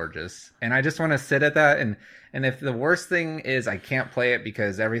card was gorgeous. And I just want to sit at that. And if the worst thing is I can't play it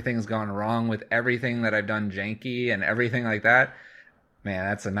because everything's gone wrong with everything that I've done janky and everything like that, man,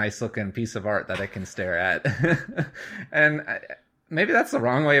 that's a nice looking piece of art that I can stare at. And maybe that's the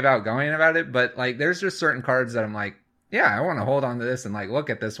wrong way about going about it. But like, there's just certain cards that I'm like, yeah, I want to hold on to this and like look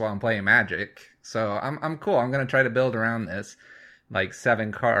at this while I'm playing Magic. So I'm cool. I'm going to try to build around this. Like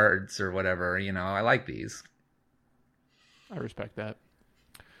 7 cards or whatever, I like these. I respect that.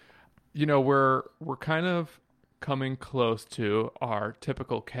 We're kind of coming close to our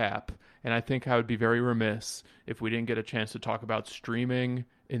typical cap, and I think I would be very remiss if we didn't get a chance to talk about streaming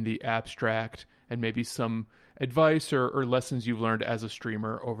in the abstract and maybe some advice or lessons you've learned as a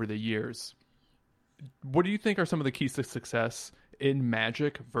streamer over the years. What do you think are some of the keys to success in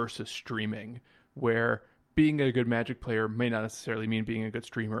Magic versus streaming, where being a good Magic player may not necessarily mean being a good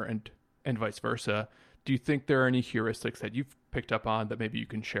streamer and vice versa? Do you think there are any heuristics that you've picked up on that maybe you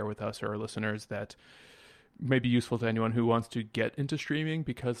can share with us or our listeners that may be useful to anyone who wants to get into streaming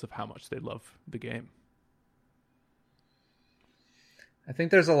because of how much they love the game? I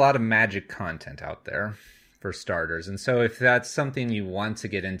think there's a lot of Magic content out there for starters. And so if that's something you want to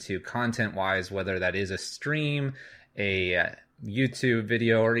get into content-wise, whether that is a stream, a YouTube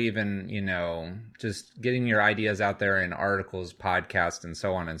video, or even, just getting your ideas out there in articles, podcasts, and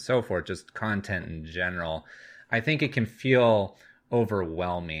so on and so forth, just content in general, I think it can feel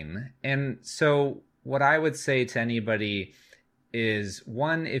overwhelming. And so what I would say to anybody is,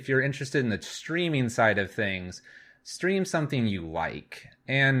 one, if you're interested in the streaming side of things, stream something you like.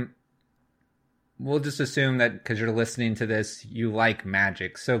 And we'll just assume that because you're listening to this, you like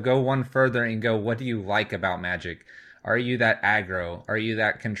Magic. So go one further and go, what do you like about Magic? Are you that aggro? Are you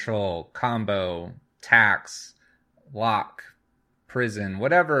that control, combo, tax, lock, prison,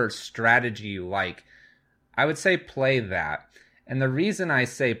 whatever strategy you like? I would say play that. And the reason I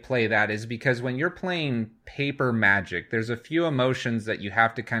say play that is because when you're playing paper Magic, there's a few emotions that you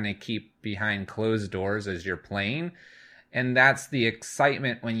have to kind of keep behind closed doors as you're playing. And that's the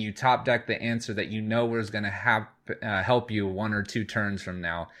excitement when you top deck the answer that is going to help you 1 or 2 turns from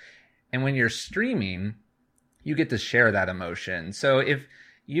now. And when you're streaming, you get to share that emotion. So if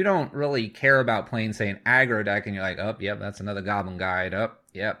you don't really care about playing, say, an aggro deck, and you're like, oh, yep, that's another Goblin Guide. Oh,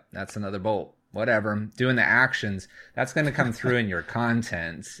 yep, that's another Bolt. Whatever, doing the actions, that's going to come through in your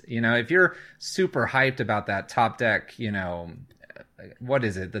content. If you're super hyped about that top deck, what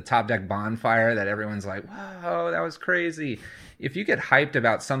is it? The top deck bonfire that everyone's like, whoa, that was crazy. If you get hyped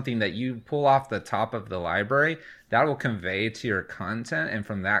about something that you pull off the top of the library, that will convey to your content. And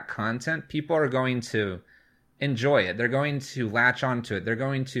from that content, people are going to enjoy it. They're going to latch onto it. They're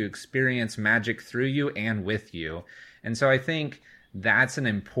going to experience magic through you and with you. And so I think that's an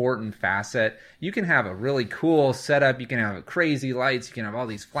important facet. You can have a really cool setup. You can have crazy lights. You can have all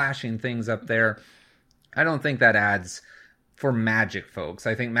these flashing things up there. I don't think that adds for Magic folks.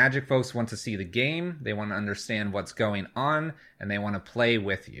 I think Magic folks want to see the game. They want to understand what's going on, and they want to play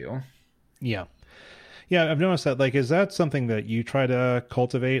with you. Yeah. Yeah, I've noticed that. Like, is that something that you try to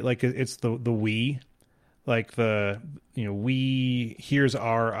cultivate? Like, it's the we, like we, here's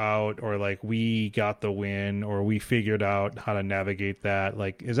our out, or like we got the win, or we figured out how to navigate that.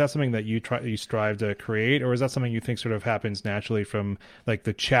 Like, is that something that you strive to create, or is that something you think sort of happens naturally from like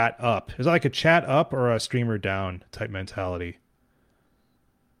the chat up? Is that like a chat up or a streamer down type mentality?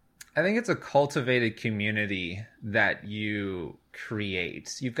 I think it's a cultivated community that you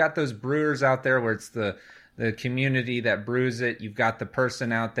create. You've got those brewers out there where it's the community that brews it. You've got the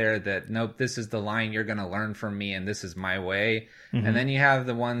person out there that, nope, this is the line you're going to learn from me and this is my way. Mm-hmm. And then you have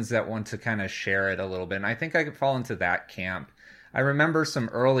the ones that want to kind of share it a little bit. And I think I could fall into that camp. I remember some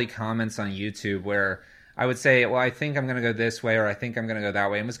early comments on YouTube where I would say, well, I think I'm going to go this way, or I think I'm going to go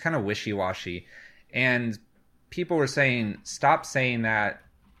that way. And it was kind of wishy-washy. And people were saying, stop saying that.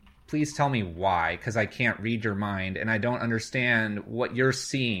 Please tell me why, because I can't read your mind and I don't understand what you're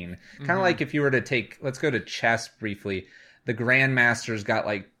seeing. Mm-hmm. Kind of like if you were to take, let's go to chess briefly. The grandmaster's got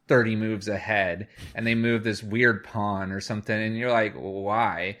like 30 moves ahead and they move this weird pawn or something. And you're like,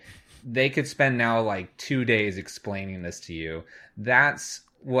 why? They could spend now like 2 days explaining this to you. That's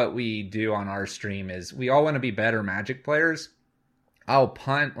what we do on our stream is we all want to be better Magic players. I'll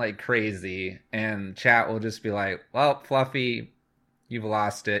punt like crazy and chat will just be like, well, Fluffy, you've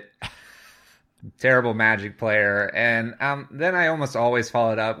lost it. Terrible Magic player. And then I almost always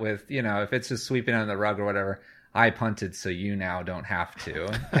follow it up with, if it's just sweeping under the rug or whatever, I punted so you now don't have to.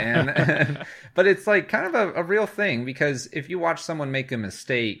 And but it's like kind of a real thing, because if you watch someone make a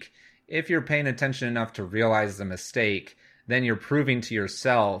mistake, if you're paying attention enough to realize the mistake, then you're proving to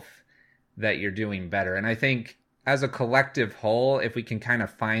yourself that you're doing better. And I think as a collective whole, if we can kind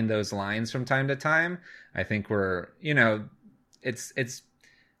of find those lines from time to time, I think we're, it's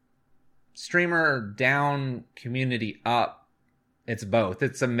streamer down, community up. It's both.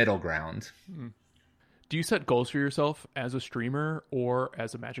 It's a middle ground. Do you set goals for yourself as a streamer or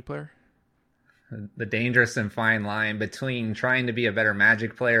as a Magic player? The dangerous and fine line between trying to be a better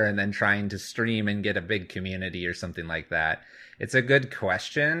Magic player and then trying to stream and get a big community or something like that. It's a good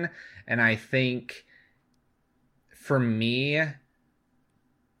question. And I think for me,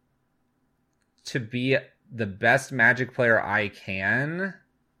 to be the best Magic player I can,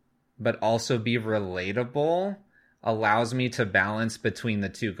 but also be relatable, allows me to balance between the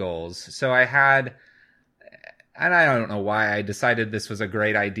two goals. So I had, and I don't know why I decided this was a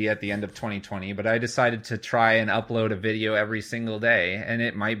great idea at the end of 2020, but I decided to try and upload a video every single day. And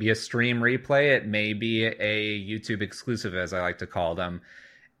it might be a stream replay. It may be a YouTube exclusive, as I like to call them.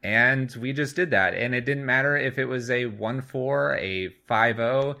 And we just did that. And it didn't matter if it was a 1-4, a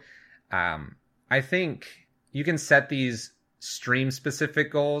 5-0. I think you can set these stream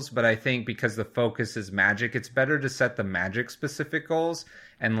specific goals, but I think because the focus is Magic, it's better to set the Magic specific goals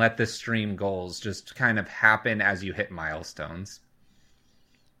and let the stream goals just kind of happen as you hit milestones.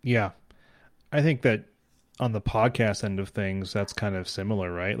 Yeah. I think that on the podcast end of things, that's kind of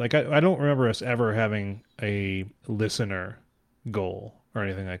similar, right? Like I don't remember us ever having a listener goal or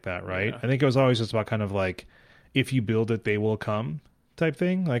anything like that, right? Yeah. I think it was always just about kind of like, if you build it, they will come type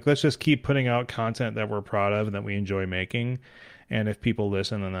thing. Like, let's just keep putting out content that we're proud of and that we enjoy making. And if people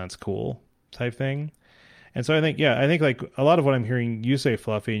listen, then that's cool type thing. And so I think like a lot of what I'm hearing you say,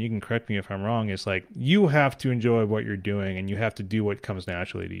 Fluffy, and you can correct me if I'm wrong, is like, you have to enjoy what you're doing and you have to do what comes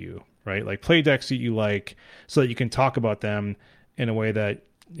naturally to you, right? Like play decks that you like so that you can talk about them in a way that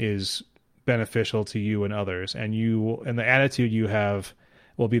is beneficial to you and others. And the attitude you have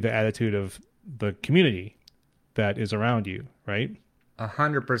will be the attitude of the community that is around you, right?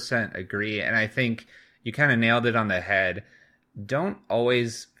 100% agree. And I think you kind of nailed it on the head. Don't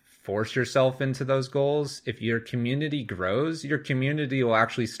always force yourself into those goals. If your community grows, your community will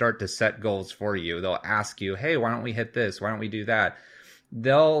actually start to set goals for you. They'll ask you, hey, why don't we hit this? Why don't we do that?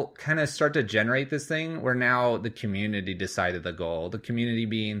 They'll kind of start to generate this thing where now the community decided the goal. The community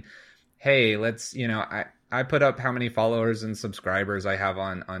being, hey, let's, I put up how many followers and subscribers I have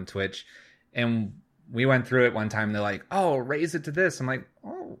on Twitch, and we went through it one time and they're like, oh, raise it to this. I'm like,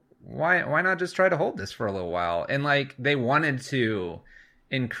 oh, why not just try to hold this for a little while? And like, they wanted to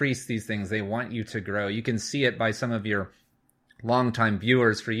increase these things. They want you to grow. You can see it by some of your longtime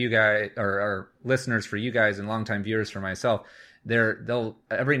viewers for you guys, or listeners for you guys, and longtime viewers for myself. they'll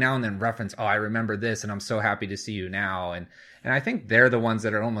every now and then reference, oh, I remember this and I'm so happy to see you now. And I think they're the ones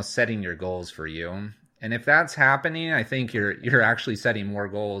that are almost setting your goals for you. And if that's happening, I think you're actually setting more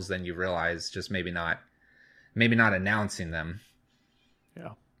goals than you realize, just maybe not announcing them.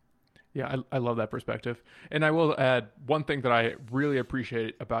 Yeah. Yeah, I love that perspective. And I will add one thing that I really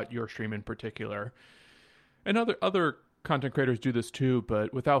appreciate about your stream in particular. And other content creators do this too,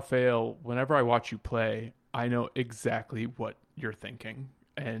 but without fail, whenever I watch you play, I know exactly what you're thinking.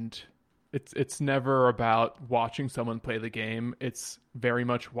 And it's never about watching someone play the game. It's very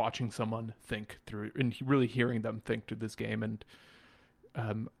much watching someone think through and really hearing them think through this game. And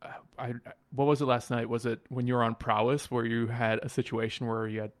what was it last night? Was it when you were on Prowess where you had a situation where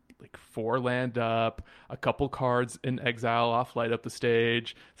you had like 4 land up, a couple cards in exile off light up the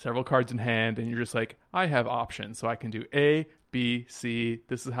stage, several cards in hand, and you're just like, I have options, so I can do A, B, C.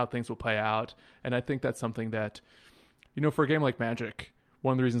 This is how things will play out. And I think that's something that, for a game like Magic,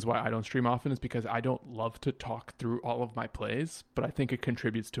 one of the reasons why I don't stream often is because I don't love to talk through all of my plays, but I think it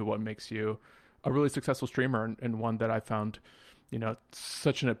contributes to what makes you a really successful streamer and one that I found,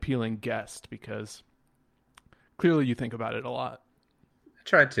 such an appealing guest because clearly you think about it a lot. I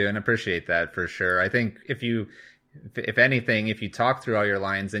try to and appreciate that for sure. I think if anything, if you talk through all your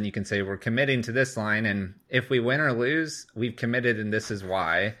lines, then you can say we're committing to this line, and if we win or lose, we've committed and this is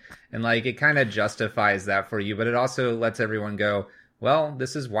why. And like it kind of justifies that for you, but it also lets everyone go, well,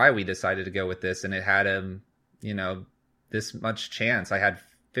 this is why we decided to go with this, and it had this much chance. I had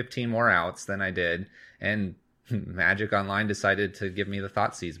 15 more outs than I did, and Magic Online decided to give me the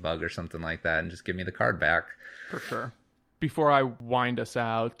Thoughtseize bug or something like that and just give me the card back. For sure. Before I wind us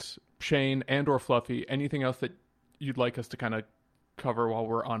out, Shane and or Fluffy, anything else that you'd like us to kind of cover while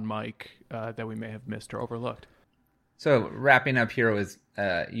we're on mic that we may have missed or overlooked? So wrapping up here with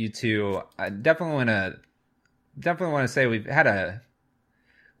you two, I definitely want to say we've had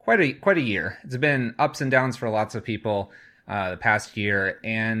quite a year. It's been ups and downs for lots of people the past year,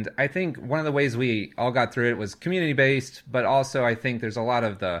 and I think one of the ways we all got through it was community based, but also I think there's a lot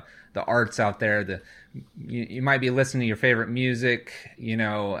of the arts out there. You might be listening to your favorite music,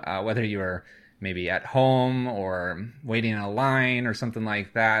 whether you're maybe at home or waiting in a line or something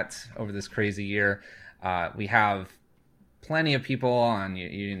like that over this crazy year. We have plenty of people on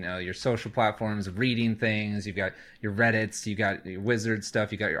your social platforms reading things. You've got your Reddits, you got your Wizard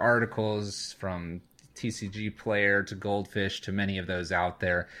stuff, you got your articles from TCG Player to Goldfish to many of those out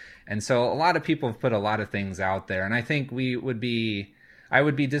there. And so a lot of people have put a lot of things out there. And I think I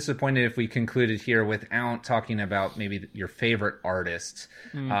would be disappointed if we concluded here without talking about maybe your favorite artist.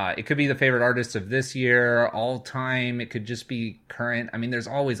 It could be the favorite artist of this year, all time. It could just be current. I mean, there's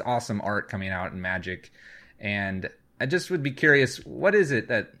always awesome art coming out in Magic. And I just would be curious, what is it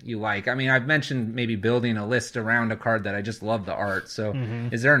that you like? I mean, I've mentioned maybe building a list around a card that I just love the art. So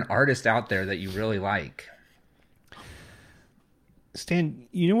is there an artist out there that you really like? Stan,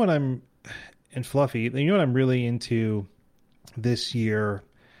 and Fluffy, what I'm really into this year,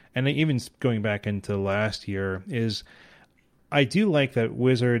 and even going back into last year, is I do like that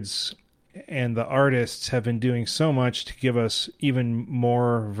Wizards and the artists have been doing so much to give us even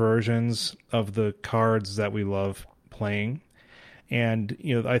more versions of the cards that we love playing. And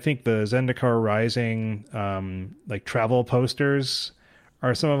I think the Zendikar Rising like travel posters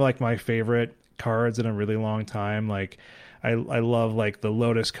are some of like my favorite cards in a really long time. Like I love like the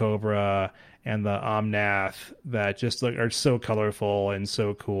Lotus Cobra and the Omnath that just are so colorful and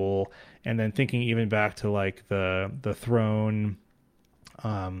so cool. And then thinking even back to like the Throne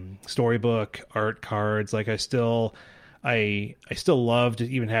storybook art cards, like I still love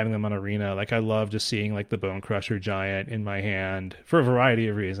just even having them on Arena. Like I love just seeing like the Bone Crusher Giant in my hand for a variety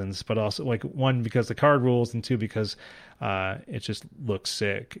of reasons, but also like one, because the card rules, and two, because it just looks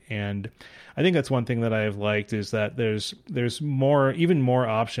sick. And I think that's one thing that I've liked is that there's even more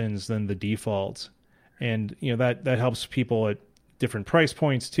options than the default. And that helps people at different price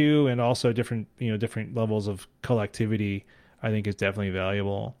points too, and also different levels of collectivity, I think is definitely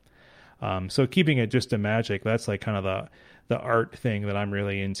valuable. So keeping it just to Magic, that's like kind of the art thing that I'm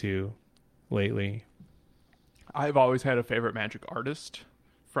really into lately. I've always had a favorite Magic artist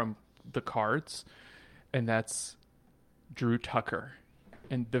from the cards, and that's Drew Tucker.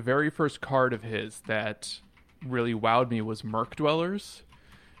 And the very first card of his that really wowed me was Murk Dwellers,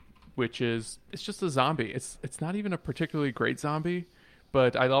 which it's just a zombie. It's not even a particularly great zombie,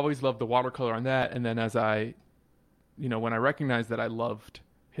 but I always loved the watercolor on that. And then as when I recognized that I loved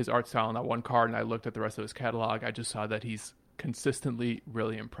his art style on that one card and I looked at the rest of his catalog, I just saw that he's consistently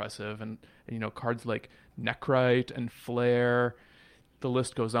really impressive. And cards like Necrite and Flare, the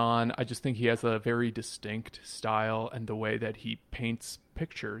list goes on. I just think he has a very distinct style, and the way that he paints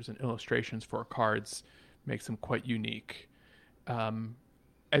pictures and illustrations for cards makes him quite unique.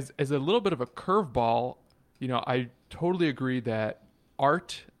 As a little bit of a curveball, I totally agree that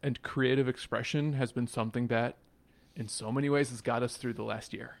art and creative expression has been something that in so many ways has got us through the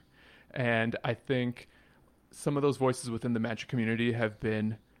last year. And I think some of those voices within the Magic community have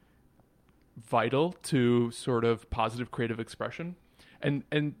been vital to sort of positive creative expression.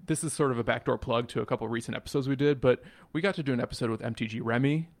 And this is sort of a backdoor plug to a couple of recent episodes we did, but we got to do an episode with MTG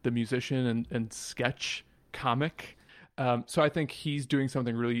Remy, the musician and sketch comic. So I think he's doing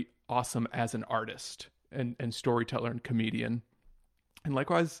something really awesome as an artist and storyteller and comedian. And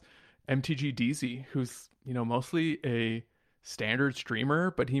likewise, MTG DZ, who's, mostly a standard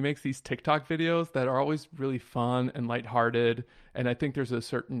streamer, but he makes these TikTok videos that are always really fun and lighthearted. And I think there's a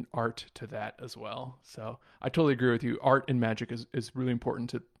certain art to that as well. So I totally agree with you. Art in Magic is really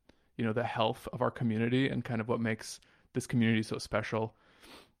important to, the health of our community and kind of what makes this community so special.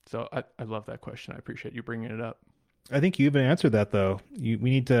 So I love that question. I appreciate you bringing it up. I think you even answered that though. We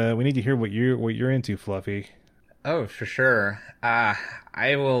need to hear what you're into, Fluffy. Oh, for sure.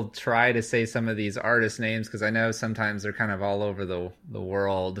 I will try to say some of these artist names because I know sometimes they're kind of all over the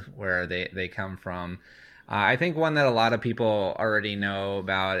world where they come from. I think one that a lot of people already know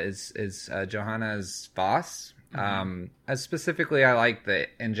about is Johannes Voss. As specifically, I like the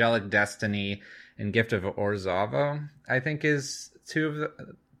Angelic Destiny and Gift of Orzhov, I think is two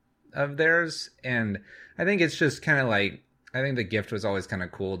of theirs. And I think it's just kind of like, I think the Gift was always kind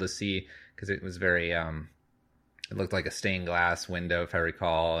of cool to see because it was very... It looked like a stained glass window, if I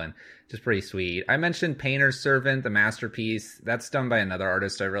recall, and just pretty sweet. I mentioned Painter's Servant, the masterpiece. That's done by another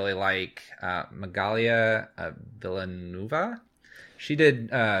artist I really like, Magalia Villanueva. She did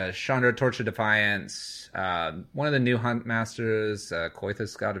Chandra, Torch of Defiance, one of the new Hunt Masters,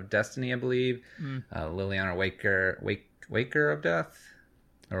 Koithos, God of Destiny, I believe, Liliana Waker of Death,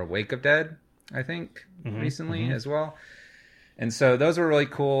 or Wake of Dead, I think, recently as well. And so those were really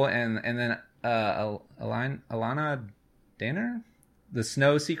cool, and then... Alana Danner, the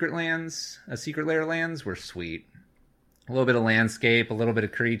Snow Secret Lair lands were sweet. A little bit of landscape, a little bit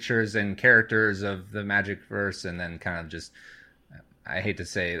of creatures and characters of the Magic verse, and then kind of just, I hate to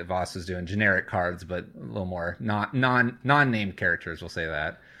say that Voss was doing generic cards, but a little more non-named characters, we'll say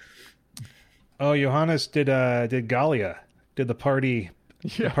that. Oh, Johannes did Galia, did the party.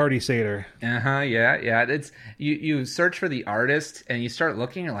 Yeah. The party satyr. Yeah. It's you search for the artist and you start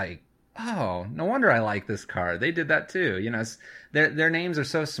looking, you're like, oh, no wonder I like this card. They did that too. Their names are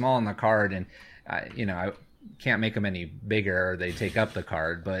so small on the card, and I can't make them any bigger. They take up the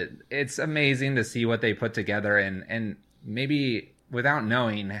card, but it's amazing to see what they put together, and maybe without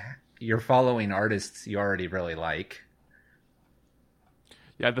knowing, you're following artists you already really like.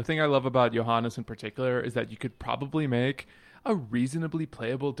 Yeah, the thing I love about Johannes in particular is that you could probably make a reasonably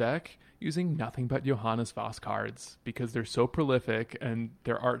playable deck using nothing but Johannes Voss cards because they're so prolific and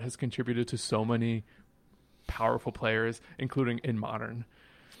their art has contributed to so many powerful players, including in Modern.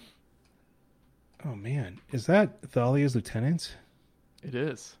 Oh man, is that Thalia's lieutenant? It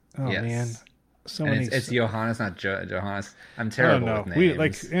is. Oh yes. Man, it's Johannes, not Johannes. I'm terrible with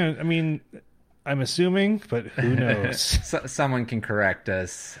names. I'm assuming, but who knows? Someone can correct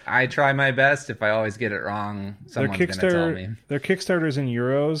us. I try my best. If I always get it wrong, someone's going to tell me. Their Kickstarter's in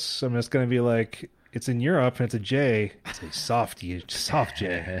euros, so I'm just going to be like, it's in Europe and it's a J. It's a soft J.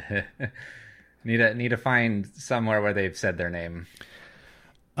 Need to find somewhere where they've said their name.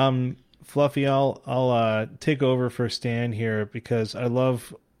 Fluffy, I'll take over for Stan here because I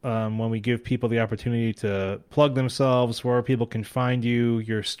love when we give people the opportunity to plug themselves, where people can find you,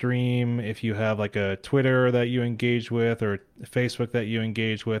 your stream, if you have like a Twitter that you engage with or Facebook that you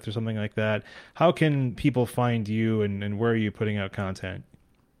engage with or something like that. How can people find you and where are you putting out content?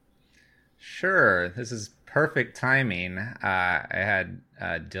 Sure. This is perfect timing. I had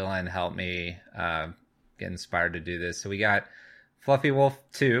Dylan help me get inspired to do this. So we got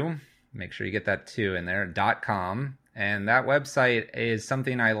FluffyWolf2. Make sure you get that 2 in there, .com. And that website is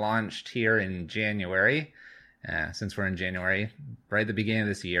something I launched here in January, since we're in January, right at the beginning of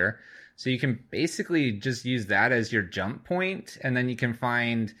this year. So you can basically just use that as your jump point, and then you can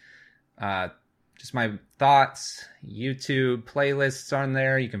find just my thoughts, YouTube playlists on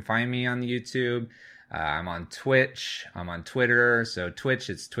there. You can find me on YouTube. I'm on Twitch. I'm on Twitter. So Twitch,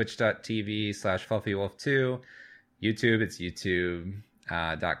 it's twitch.tv/FluffyWolf2. YouTube, it's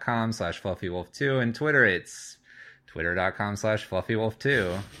youtube.com/FluffyWolf2. And Twitter, it's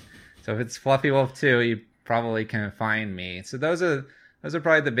twitter.com/FluffyWolf2. So if it's FluffyWolf2, you probably can find me. So those are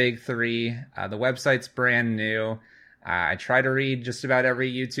probably the big three. The website's brand new. I try to read just about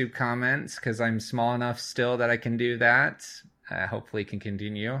every YouTube comment because I'm small enough still that I can do that. Hopefully can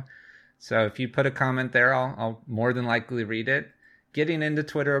continue. So if you put a comment there, I'll more than likely read it. Getting into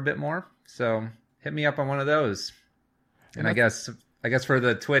Twitter a bit more, so hit me up on one of those. And I guess for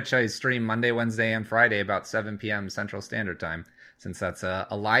the Twitch, I stream Monday, Wednesday, and Friday about 7 p.m. Central Standard Time, since that's a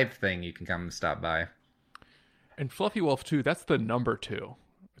live thing. You can come stop by. And FluffyWolf2, that's the number 2.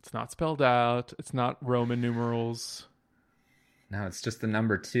 It's not spelled out. It's not Roman numerals. No, it's just the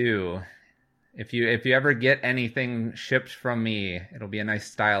number 2. If you ever get anything shipped from me, it'll be a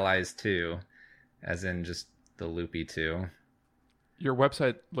nice stylized 2, as in just the loopy 2. Your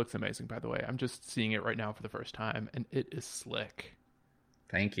website looks amazing, by the way. I'm just seeing it right now for the first time, and it is slick.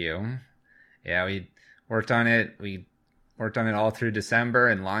 Thank you. Yeah, we worked on it. We worked on it all through December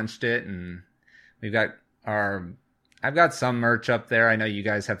and launched it, and I've got some merch up there. I know you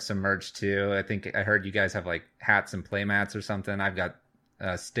guys have some merch too. I think I heard you guys have like hats and playmats or something. I've got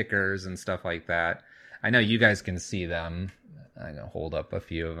stickers and stuff like that. I know you guys can see them. I'm gonna hold up a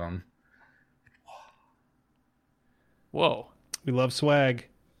few of them. Whoa. We love swag.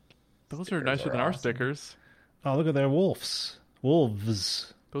 Those are nicer than our stickers. Oh, look at their wolves.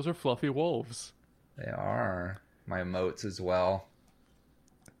 Wolves. Those are fluffy wolves. They are. My emotes as well.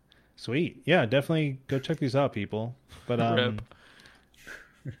 Sweet. Yeah, definitely go check these out, people. But Rip.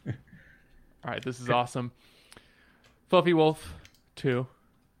 All right, this is awesome. Fluffy Wolf 2.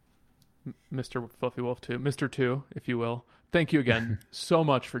 Mr. Fluffy Wolf 2. Mr. 2, if you will. Thank you again so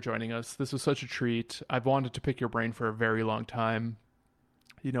much for joining us. This was such a treat. I've wanted to pick your brain for a very long time.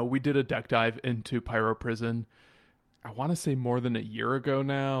 You know, we did a deck dive into Pyro Prison, I want to say more than a year ago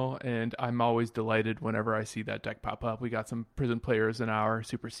now, and I'm always delighted whenever I see that deck pop up. We got some prison players in our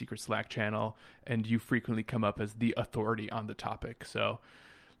super secret Slack channel, and you frequently come up as the authority on the topic. So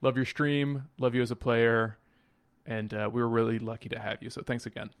love your stream, love you as a player, and we were really lucky to have you. So thanks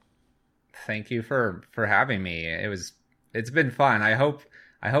again. Thank you for having me. It's been fun. I hope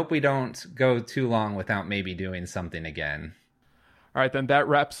we don't go too long without maybe doing something again. All right, then that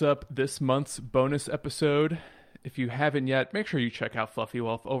wraps up this month's bonus episode. If you haven't yet, make sure you check out Fluffy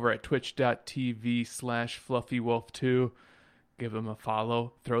Wolf over at twitch.tv/FluffyWolf2. Give them a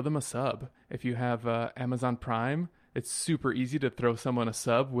follow. Throw them a sub. If you have Amazon Prime, it's super easy to throw someone a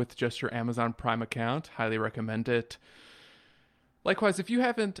sub with just your Amazon Prime account. Highly recommend it. Likewise, if you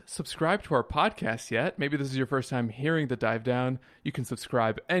haven't subscribed to our podcast yet, maybe this is your first time hearing The Dive Down, you can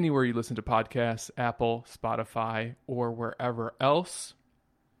subscribe anywhere you listen to podcasts, Apple, Spotify, or wherever else.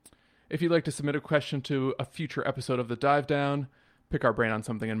 If you'd like to submit a question to a future episode of The Dive Down, pick our brain on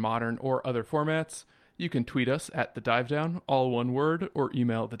something in modern or other formats, you can tweet us at The Dive Down, all one word, or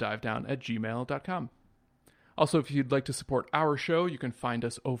email thedivedown@gmail.com. Also, if you'd like to support our show, you can find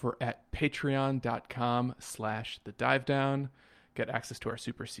us over at patreon.com/thedivedown. Get access to our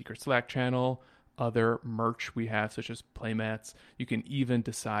super secret Slack channel, other merch we have, such as playmats. You can even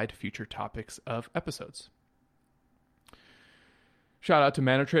decide future topics of episodes. Shout out to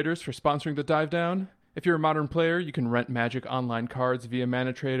Mana Traders for sponsoring The Dive Down. If you're a modern player, you can rent Magic Online cards via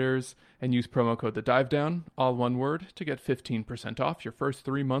Mana Traders and use promo code The Dive Down, all one word, to get 15% off your first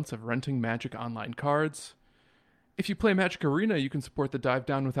 3 months of renting Magic Online cards. If you play Magic Arena, you can support The Dive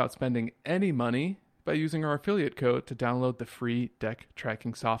Down without spending any money by using our affiliate code to download the free deck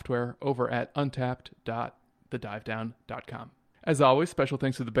tracking software over at untapped.thedivedown.com. As always, special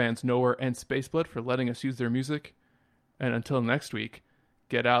thanks to the bands Nowhere and Spaceblood for letting us use their music. And until next week,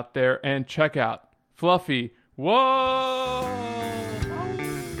 get out there and check out Fluffy Wolf!